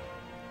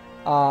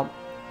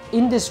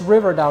 In this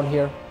river down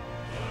here,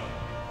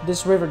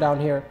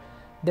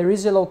 there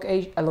is a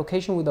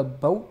location with a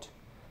boat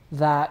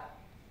that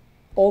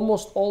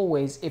almost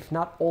always, if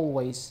not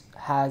always,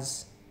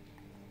 has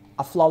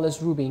a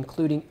flawless ruby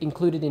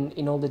included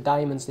in all the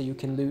diamonds that you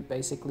can loot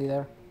basically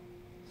there.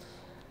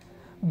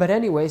 But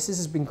anyways, this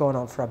has been going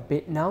on for a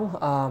bit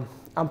now.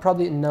 I'm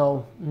probably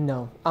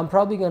I'm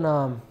probably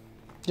gonna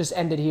just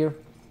end it here,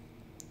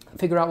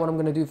 figure out what I'm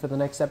gonna do for the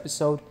next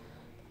episode.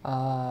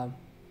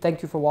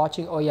 Thank you for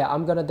watching. Oh yeah,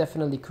 I'm gonna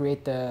definitely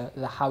create the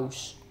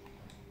house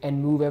and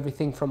move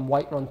everything from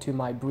Whiterun to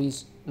my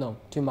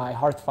to my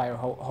Hearthfire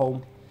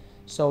home.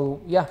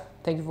 So yeah,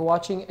 thank you for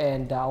watching,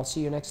 and I'll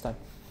see you next time.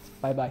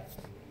 Bye bye.